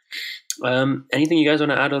 anything you guys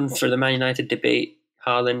want to add on for the Man United debate,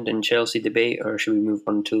 Haaland and Chelsea debate, or should we move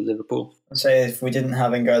on to Liverpool? I'd say if we didn't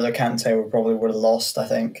have N'Golo Kante, we probably would have lost. I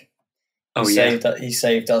think. He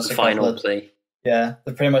saved us the a final play. Yeah,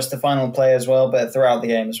 pretty much the final play as well, but throughout the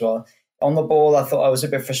game as well. On the ball, I thought I was a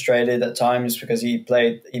bit frustrated at times because he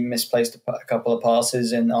misplaced a couple of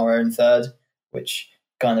passes in our own third, which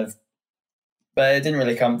kind of, but it didn't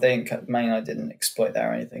really come. Man United didn't exploit that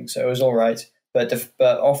or anything, so it was all right. But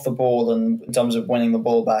off the ball and in terms of winning the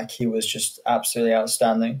ball back, he was just absolutely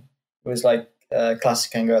outstanding. It was like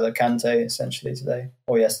classic N'Golo Kante essentially today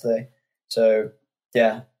or yesterday. So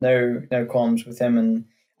yeah, no qualms with him, and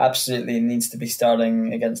absolutely needs to be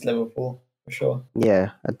starting against Liverpool for sure. Yeah,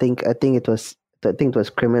 I think it was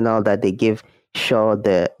criminal that they gave Shaw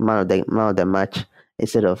the man of the match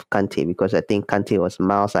instead of Kante because I think Kante was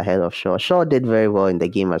miles ahead of Shaw. Shaw did very well in the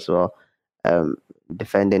game as well,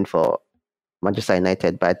 defending for Manchester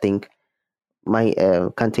United. But I think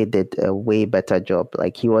Kante did a way better job.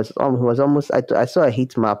 Like he was almost. I saw a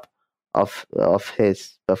heat map of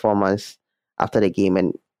his performance after the game,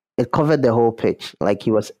 and it covered the whole pitch. Like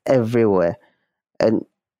he was everywhere, and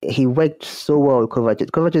he worked so well with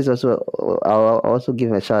Kovacic. Kovacic is also. I'll also give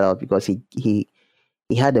him a shout out because he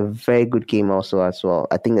had a very good game also as well.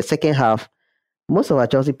 I think the second half, most of our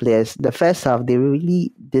Chelsea players, the first half, they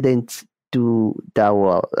really didn't do that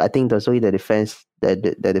well. I think it was only the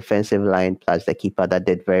defensive line plus the keeper that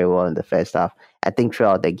did very well in the first half. I think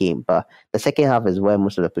throughout the game, but the second half is where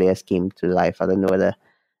most of the players came to life. I don't know whether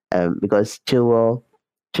because Chilwell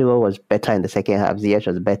was better in the second half. Ziyech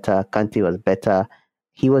was better. Kante was better.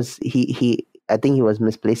 He. I think he was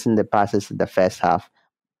misplacing the passes in the first half,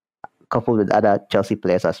 coupled with other Chelsea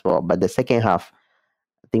players as well. But the second half,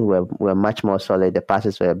 I think we're much more solid. The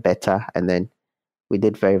passes were better, and then we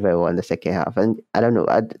did very very well in the second half. And I don't know,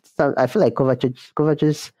 I feel like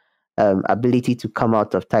Kovacic's ability to come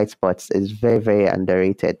out of tight spots is very very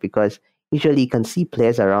underrated because usually you can see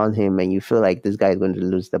players around him and you feel like this guy is going to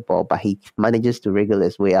lose the ball, but he manages to wriggle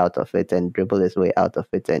his way out of it and dribble his way out of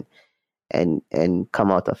it and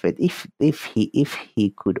come out of it. If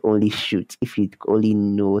he could only shoot, if he only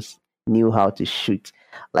knew how to shoot,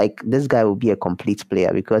 like this guy will be a complete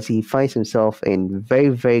player because he finds himself in very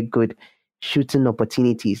very good shooting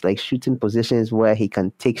opportunities, like shooting positions where he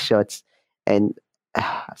can take shots. And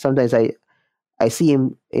sometimes I see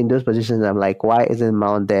him in those positions. And I'm like, why isn't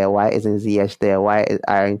Mount there? Why isn't Ziyech there? Why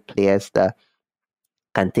aren't players that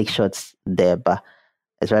can take shots there? But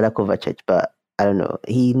it's rather Kovacic. But I don't know.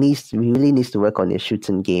 He really needs to work on his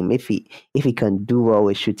shooting game. If he can do well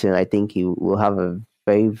with shooting, I think he will have a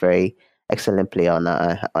very very excellent player on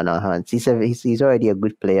our hands. He's already a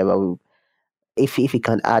good player, but if he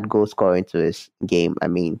can add goal scoring to his game, I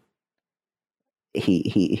mean,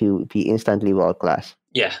 he'll be instantly world class.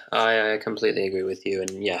 Yeah, I completely agree with you.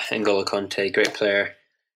 And yeah, N'Golo Conte, great player.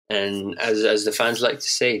 And as the fans like to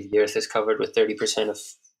say, the earth is covered with 30% of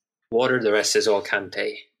water, the rest is all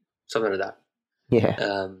Kante. Something like that.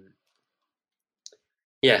 Yeah.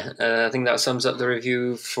 I think that sums up the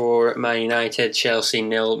review for Man United. Chelsea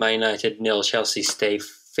 0, Man United 0. Chelsea stay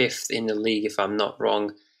 5th in the league, if I'm not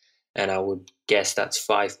wrong. And I would guess that's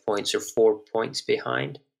 5 points or 4 points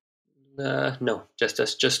behind. No,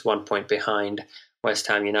 just 1 point behind West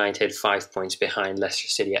Ham United, 5 points behind Leicester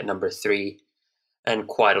City at number 3, and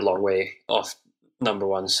quite a long way off number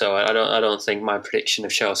 1. So I don't think my prediction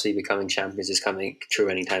of Chelsea becoming champions is coming true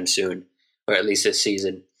anytime soon, or at least this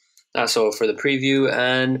season. That's all for the preview.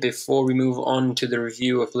 And before we move on to the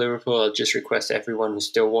review of Liverpool, I'll just request everyone who's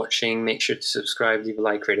still watching, make sure to subscribe, leave a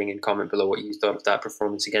like, rating, and comment below what you thought of that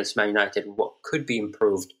performance against Man United and what could be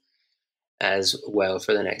improved as well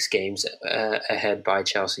for the next games ahead by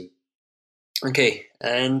Chelsea. Okay,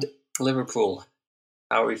 and Liverpool.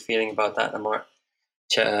 How are we feeling about that, Amar?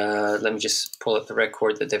 Let me just pull up the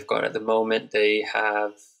record that they've got at the moment. They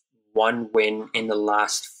have 1 win in the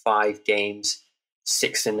last 5 games,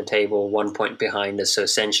 6th in the table, 1 point behind us. So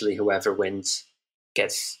essentially, whoever wins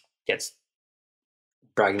gets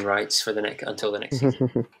bragging rights for until the next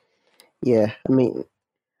season. Yeah, I mean,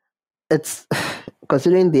 it's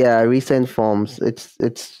considering their recent forms,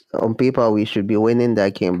 it's on paper we should be winning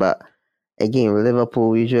that game, but again, with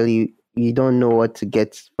Liverpool, usually you don't know what to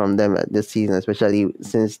get from them this season, especially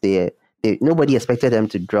since they nobody expected them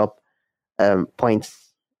to drop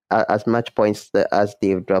points as much points as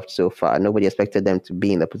they've dropped so far. Nobody expected them to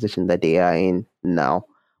be in the position that they are in now,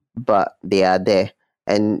 but they are there,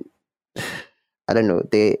 and I don't know,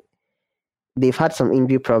 they've had some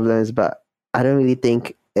injury problems, but I don't really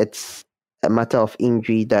think it's a matter of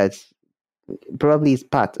injury. That's probably it's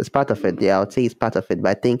part of it. Yeah, I would say it's part of it.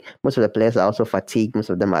 But I think most of the players are also fatigued. Most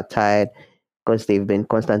of them are tired because they've been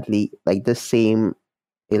constantly like the same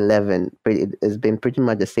 11. It's been pretty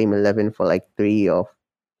much the same 11 for like 3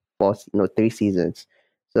 seasons.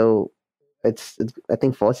 So it's I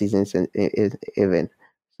think 4 seasons is even.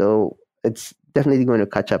 So it's definitely going to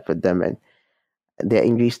catch up with them, and their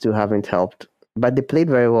injuries too haven't helped. But they played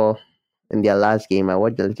very well in their last game. I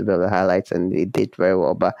watched a little bit of the highlights, and they did very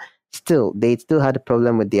well. But still, they still had a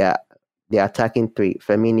problem with their attacking three: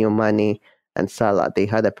 Firmino, Mane, and Salah. They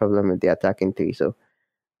had a problem with their attacking three. So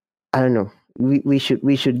I don't know. We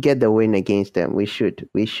should get the win against them. We should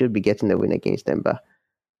be getting the win against them. But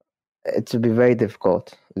it will be very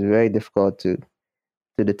difficult. It's very difficult to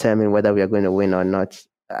determine whether we are going to win or not.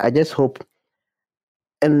 I just hope.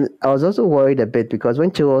 And I was also worried a bit because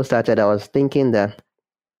when Chilwell started, I was thinking that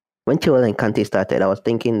when Chilwell and Kante started, I was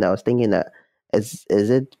thinking that is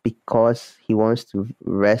it because he wants to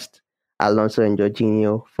rest Alonso and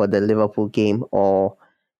Jorginho for the Liverpool game, or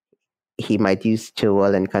he might use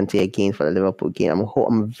Chilwell and Kante again for the Liverpool game. I'm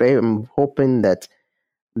hoping that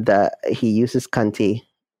he uses Kante.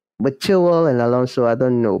 But Chilwell and Alonso, I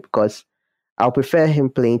don't know, because I'll prefer him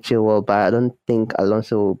playing Chilwell, but I don't think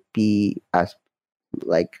Alonso will be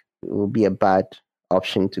will be a bad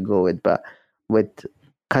option to go with. But with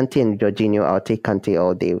Kante and Jorginho, I'll take Kante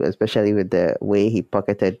all day, especially with the way he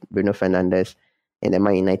pocketed Bruno Fernandes in the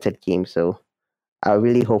Man United game. So I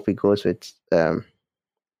really hope he goes with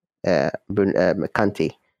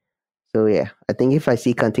Kante. So yeah, I think if I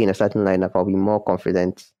see Kante in a certain lineup, I'll be more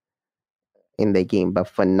confident in the game. But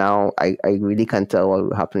for now, I really can't tell what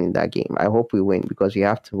will happen in that game. I hope we win because we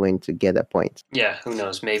have to win to get a point. Yeah, who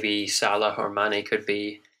knows? Maybe Salah or Mane could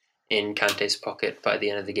be in Kante's pocket by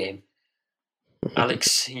the end of the game.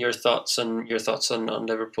 Alex, your thoughts on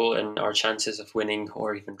Liverpool and our chances of winning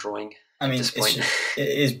or even drawing? I mean, it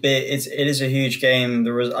is big. It is a huge game.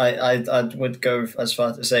 I would go as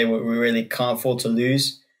far to say we really can't afford to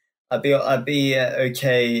lose. I'd be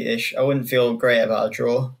okay-ish. I wouldn't feel great about a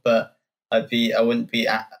draw, but I wouldn't be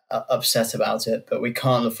upset about it. But we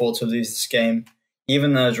can't afford to lose this game,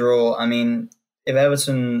 even a draw. I mean, if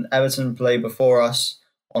Everton play before us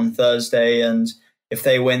on Thursday, and if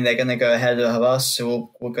they win, they're going to go ahead of us.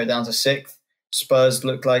 So we'll go down to 6th. Spurs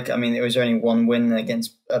look like, I mean, it was only one win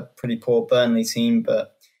against a pretty poor Burnley team,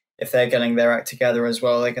 but if they're getting their act together as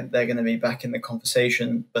well, they're going to be back in the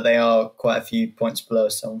conversation. But they are quite a few points below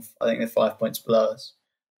us. So I think they're 5 points below us.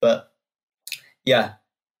 But yeah,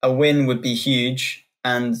 a win would be huge,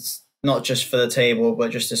 and not just for the table,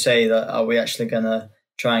 but just to say that are we actually going to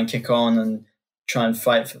try and kick on and try and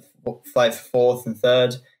fight for 4th and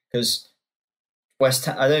 3rd? Because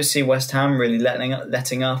I don't see West Ham really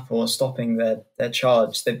letting up or stopping their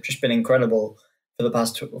charge. They've just been incredible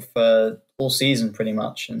for all season pretty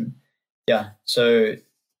much, and yeah, so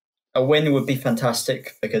a win would be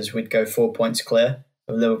fantastic because we'd go 4 points clear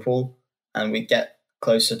of Liverpool, and we'd get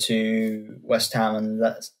closer to West Ham and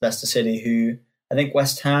Leicester City, who I think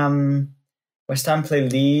West Ham play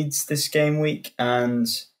Leeds this game week, and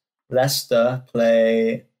Leicester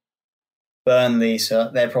play Burnley, so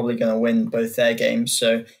they're probably going to win both their games.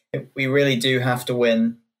 So we really do have to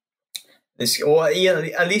win this, or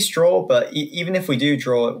at least draw. But even if we do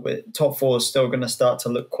draw, top 4 is still going to start to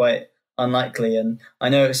look quite unlikely. And I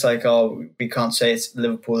know it's like, we can't say it's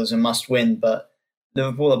Liverpool is a must win, but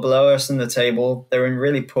Liverpool are below us in the table. They're in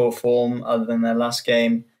really poor form other than their last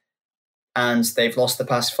game, and they've lost the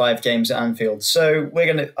past 5 games at Anfield. So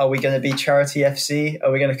are we going to be Charity FC?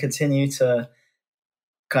 Are we going to continue to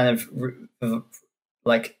kind of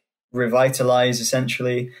revitalize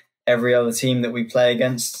essentially every other team that we play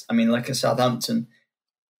against? I mean, like a Southampton,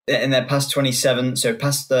 in their past 27, so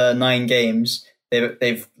past the 9 games,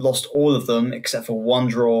 they've lost all of them except for 1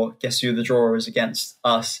 draw. Guess who the drawer is against?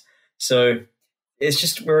 Us. So it's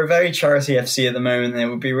just, we're a very Charity FC at the moment, and it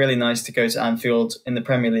would be really nice to go to Anfield in the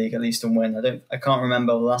Premier League at least and win. I can't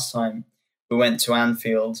remember the last time we went to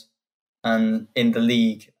Anfield and in the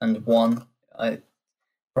league and won.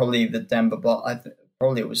 Probably the Denver, but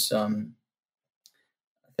probably it was I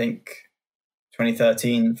think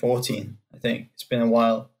 2013-14. I think it's been a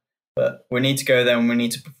while, but we need to go there and we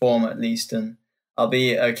need to perform at least. And I'll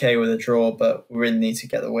be okay with a draw, but we really need to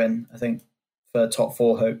get the win, I think, for top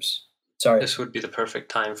 4 hopes. Sorry. This would be the perfect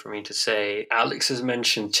time for me to say Alex has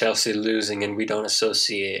mentioned Chelsea losing, and we don't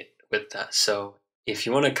associate with that. So if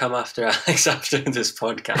you want to come after Alex after this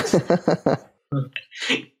podcast,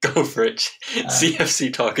 go for it.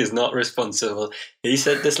 CFCTALK is not responsible. He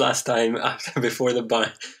said this last time before the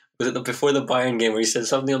Bayern game, where he said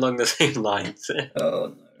something along the same lines.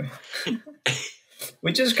 Oh no.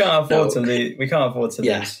 We just can't afford to lose. We can't afford to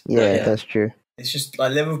lose. Yeah, that's true. It's just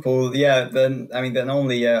like Liverpool. Yeah, they're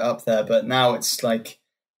normally up there, but now it's like,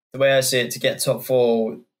 the way I see it, to get top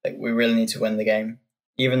 4, like, we really need to win the game.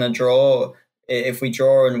 Even a draw, if we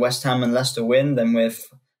draw and West Ham and Leicester win, then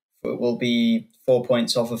we'll be 4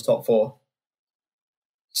 points off of top 4.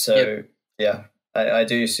 So yeah, I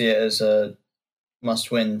do see it as a must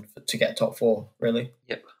win to get top 4. Really.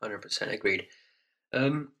 Yep, 100% agreed.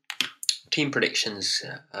 Team predictions: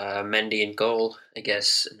 Mendy in goal, I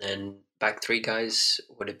guess, and then back 3 guys.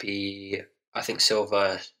 Would it be? I think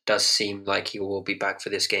Silva does seem like he will be back for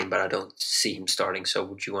this game, but I don't see him starting. So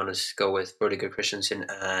would you want to go with Rudiger, Christensen,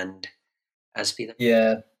 and Aspi then?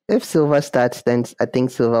 Yeah. If Silva starts, then I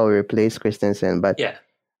think Silva will replace Christensen. But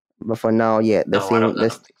but for now,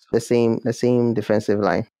 the same defensive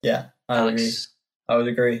line. Yeah, I would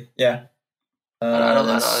agree. Yeah. I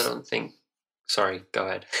don't think. Sorry, go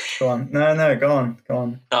ahead. Go on. No, go on.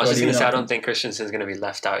 No, I was just going to say, I don't think Christensen's going to be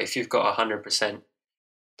left out. If you've got 100%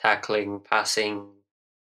 tackling, passing,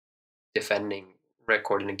 defending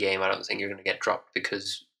record in a game, I don't think you're going to get dropped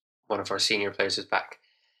because one of our senior players is back.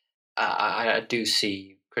 I do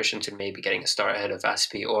see Christensen maybe getting a start ahead of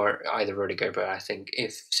Aspi or either Rudiger, but I think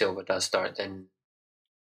if Silva does start, then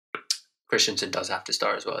Christensen does have to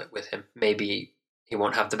start as well with him. Maybe he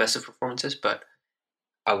won't have the best of performances, but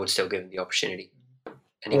I would still give him the opportunity,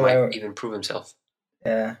 and he might even prove himself.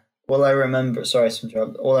 Yeah. All I remember, sorry to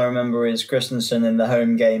interrupt, all I remember is Christensen in the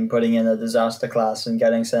home game putting in a disaster class and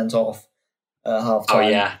getting sent off at half time. Oh,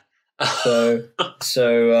 yeah.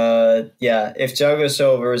 So yeah, if Thiago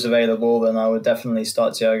Silva is available, then I would definitely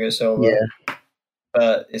start Thiago Silva. Yeah.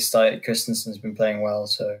 But it's like Christensen's been playing well,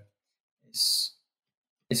 so it's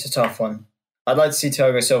a tough one. I'd like to see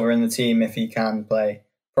Thiago Silva in the team if he can play,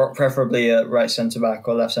 preferably at right centre back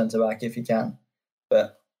or left centre back if he can.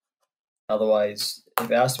 But otherwise, if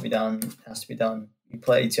it has to be done, it has to be done. We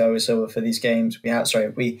play Thiago Silva for these games. We have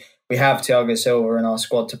Thiago Silva in our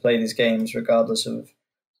squad to play these games, regardless of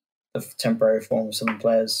the temporary form of some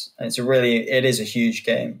players. And it is a huge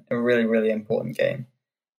game, a really, really important game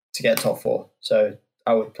to get top four. So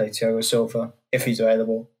I would play Thiago Silva if he's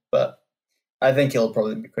available, but I think it'll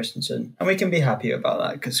probably be Christensen, and we can be happy about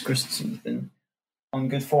that because Christensen's been on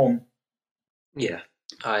good form. Yeah,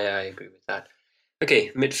 I agree with that.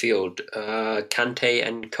 Okay, midfield, Kante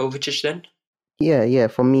and Kovacic then? Yeah.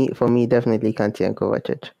 For me, definitely Kante and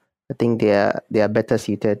Kovacic. I think they are better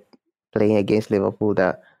suited playing against Liverpool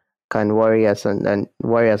that can worry us on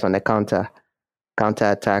the counter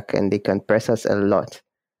attack, and they can press us a lot.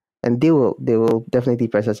 And they will definitely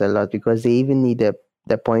press us a lot because they even need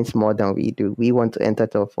the points more than we do. We want to enter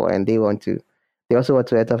top four, and they also want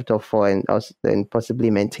to enter top four and also then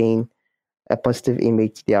possibly maintain a positive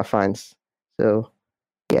image to their fans. So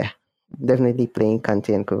yeah, definitely playing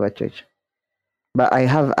Kante and Kovacic. But I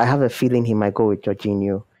have a feeling he might go with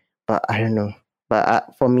Jorginho, but I don't know.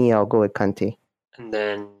 But for me, I'll go with Kante. And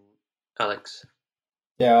then Alex.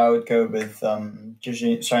 Yeah, I would go with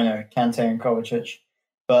Kante and Kovacic.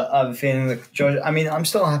 But I have a feeling that I'm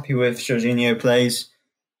still happy with Jorginho plays.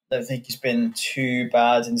 I don't think he's been too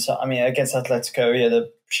bad. Against Atletico, he had a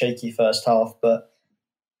shaky first half, but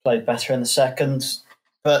played better in the second.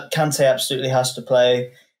 But Kante absolutely has to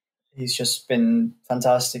play. He's just been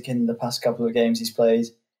fantastic in the past couple of games he's played.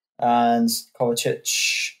 And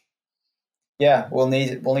Kovacic, yeah, we'll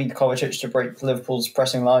need Kovacic to break Liverpool's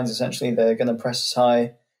pressing lines. Essentially, they're going to press us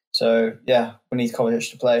high. So yeah, we need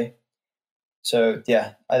Kovacic to play. So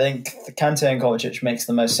yeah, I think the Kante and Kovacic makes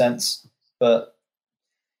the most sense, but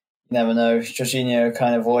you never know. Jorginho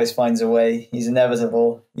kind of always finds a way. He's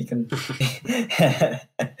inevitable. He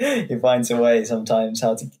finds a way sometimes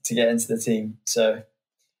how to get into the team. So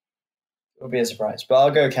it'll be a surprise. But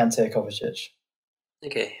I'll go Kante, Kovacic.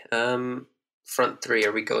 Okay. Front three.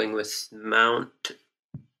 Are we going with Mount,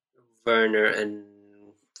 Werner, and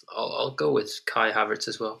I'll go with Kai Havertz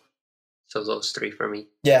as well. So those three for me.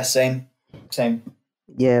 Yeah, same.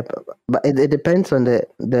 Yeah, but it depends on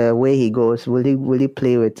the way he goes. Will he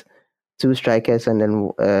play with two strikers and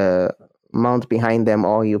then Mount behind them,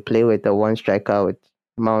 or you play with the one striker with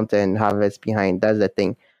Mount and Havertz behind? That's the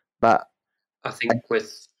thing. But I think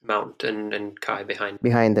with Mount and Kai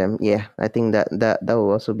behind them, yeah, I think that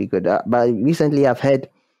will also be good. But recently, I've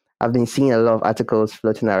been seeing a lot of articles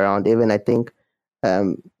floating around. Even I think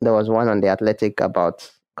there was one on the Athletic about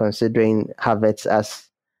considering Havertz as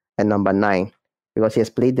a number 9 because he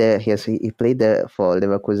played there for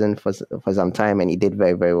Leverkusen for some time and he did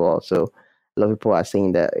very, very well. So a lot of people are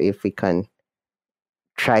saying that if we can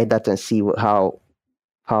try that and see how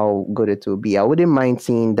good it will be, I wouldn't mind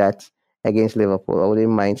seeing that against Liverpool. I wouldn't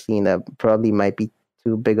mind seeing that. Probably might be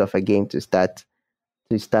too big of a game to start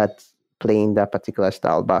playing that particular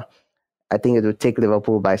style, but I think it would take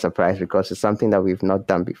Liverpool by surprise because it's something that we've not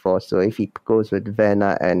done before. So if he goes with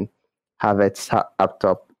Werner and Havertz up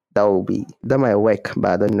top, that might work,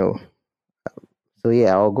 but I don't know. So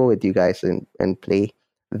yeah, I'll go with you guys and play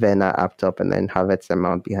Werner up top and then Havertz and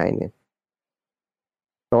Mount behind him.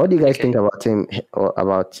 So what do you guys think about him or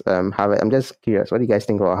about Havertz? I'm just curious. What do you guys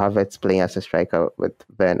think about Havertz playing as a striker with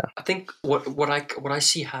Werner? I think what I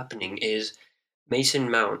see happening is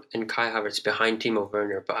Mason Mount and Kai Havertz behind Timo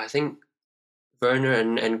Werner, but I think Werner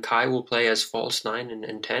and Kai will play as false 9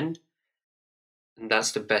 and 10, and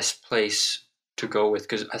that's the best place to go with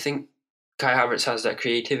because I think Kai Havertz has that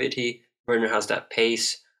creativity, Werner has that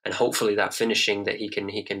pace, and hopefully that finishing that he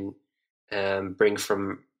can bring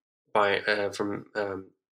from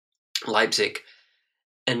Leipzig.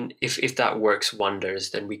 And if that works wonders,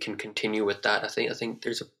 then we can continue with that. I think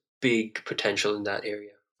there's a big potential in that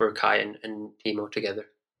area for Kai and Timo together.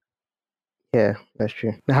 Yeah, that's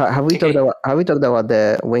true. Have we talked about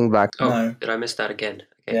the wing back? Oh, No. did I miss that again?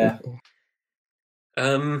 Okay.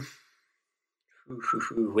 Yeah.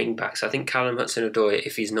 Wing backs. I think Callum Hudson-Odoi,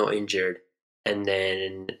 if he's not injured, and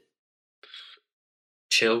then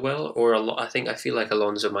Chilwell, or I feel like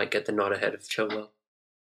Alonso might get the nod ahead of Chilwell.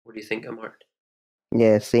 What do you think, Amart?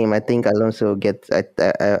 Yeah, same. I think Alonso gets.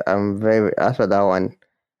 I'm very as for that one.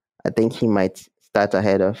 I think he might start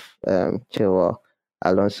ahead of Chilwell,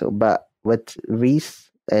 Alonso. But with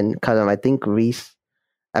Reece and Callum, I think Reece.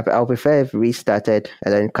 I'll prefer if Reece started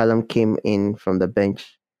and then Callum came in from the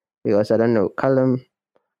bench, because I don't know Callum.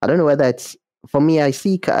 I don't know whether it's for me. I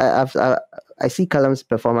see Callum's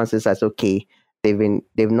performances as okay.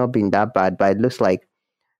 They've not been that bad, but it looks like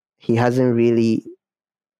he hasn't really.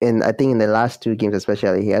 And I think in the last two games,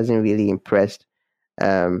 especially, he hasn't really impressed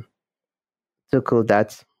um, Tuchel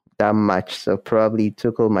that much. So probably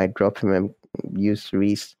Tuchel might drop him and use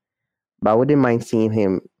Reece. But I wouldn't mind seeing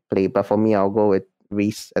him play. But for me, I'll go with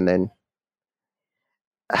Reece, and then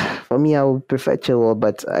for me, I would prefer Chilwell,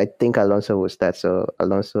 but I think Alonso will start. So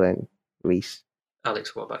Alonso and Reece.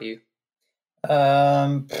 Alex, what about you?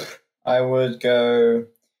 I would go.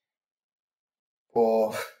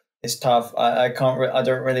 Oh, it's tough. I can't. I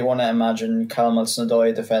don't really want to imagine Callum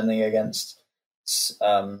Hudson-Odoi defending against,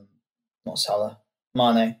 not Salah,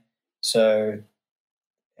 Mane. So,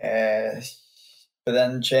 but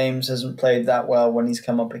then James hasn't played that well when he's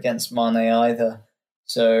come up against Mane either.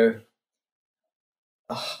 So,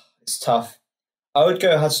 it's tough. I would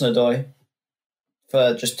go Hudson-Odoi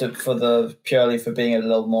purely for being a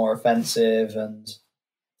little more offensive, and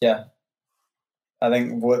yeah, I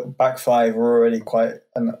think back five were already quite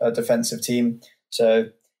a defensive team, so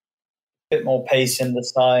a bit more pace in the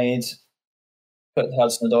side. Put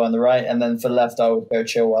Hudson-Odoi on the right, and then for left I would go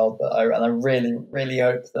Chilwell. But I really really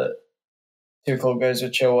hope that Tuchel goes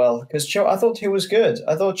with Chilwell, because I thought he was good.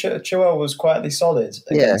 I thought Chilwell was quietly solid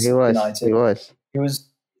against United. He was. He was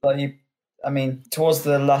like, I mean, towards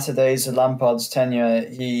the latter days of Lampard's tenure,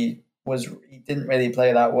 he didn't really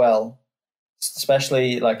play that well.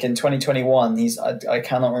 Especially like in 2021, I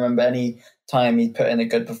cannot remember any time he put in a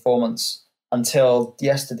good performance until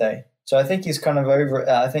yesterday. So I think he's kind of over.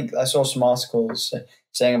 I think I saw some articles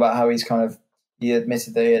saying about how he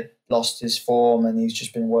admitted that he had lost his form and he's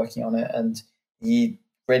just been working on it, and he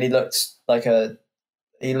really looked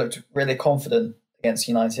really confident against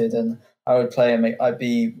United, and I would play him. I'd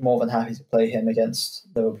be more than happy to play him against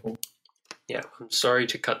Liverpool. Yeah, I'm sorry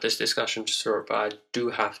to cut this discussion short, but I do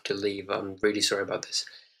have to leave. I'm really sorry about this.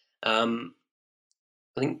 I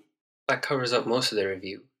think that covers up most of the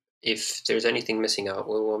review. If there's anything missing out,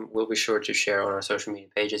 we'll be sure to share on our social media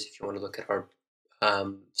pages. If you want to look at our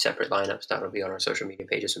separate lineups, that'll be on our social media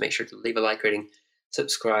pages. So make sure to leave a like rating,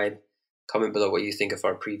 subscribe, comment below what you think of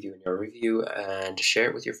our preview and our review, and share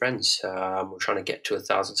it with your friends. We're trying to get to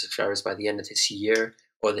 1,000 subscribers by the end of this year,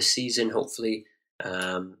 or the season, hopefully,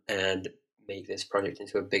 and make this project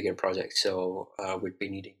into a bigger project. So we'd be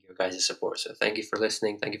needing your guys' support. So thank you for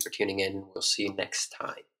listening. Thank you for tuning in. We'll see you next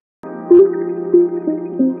time.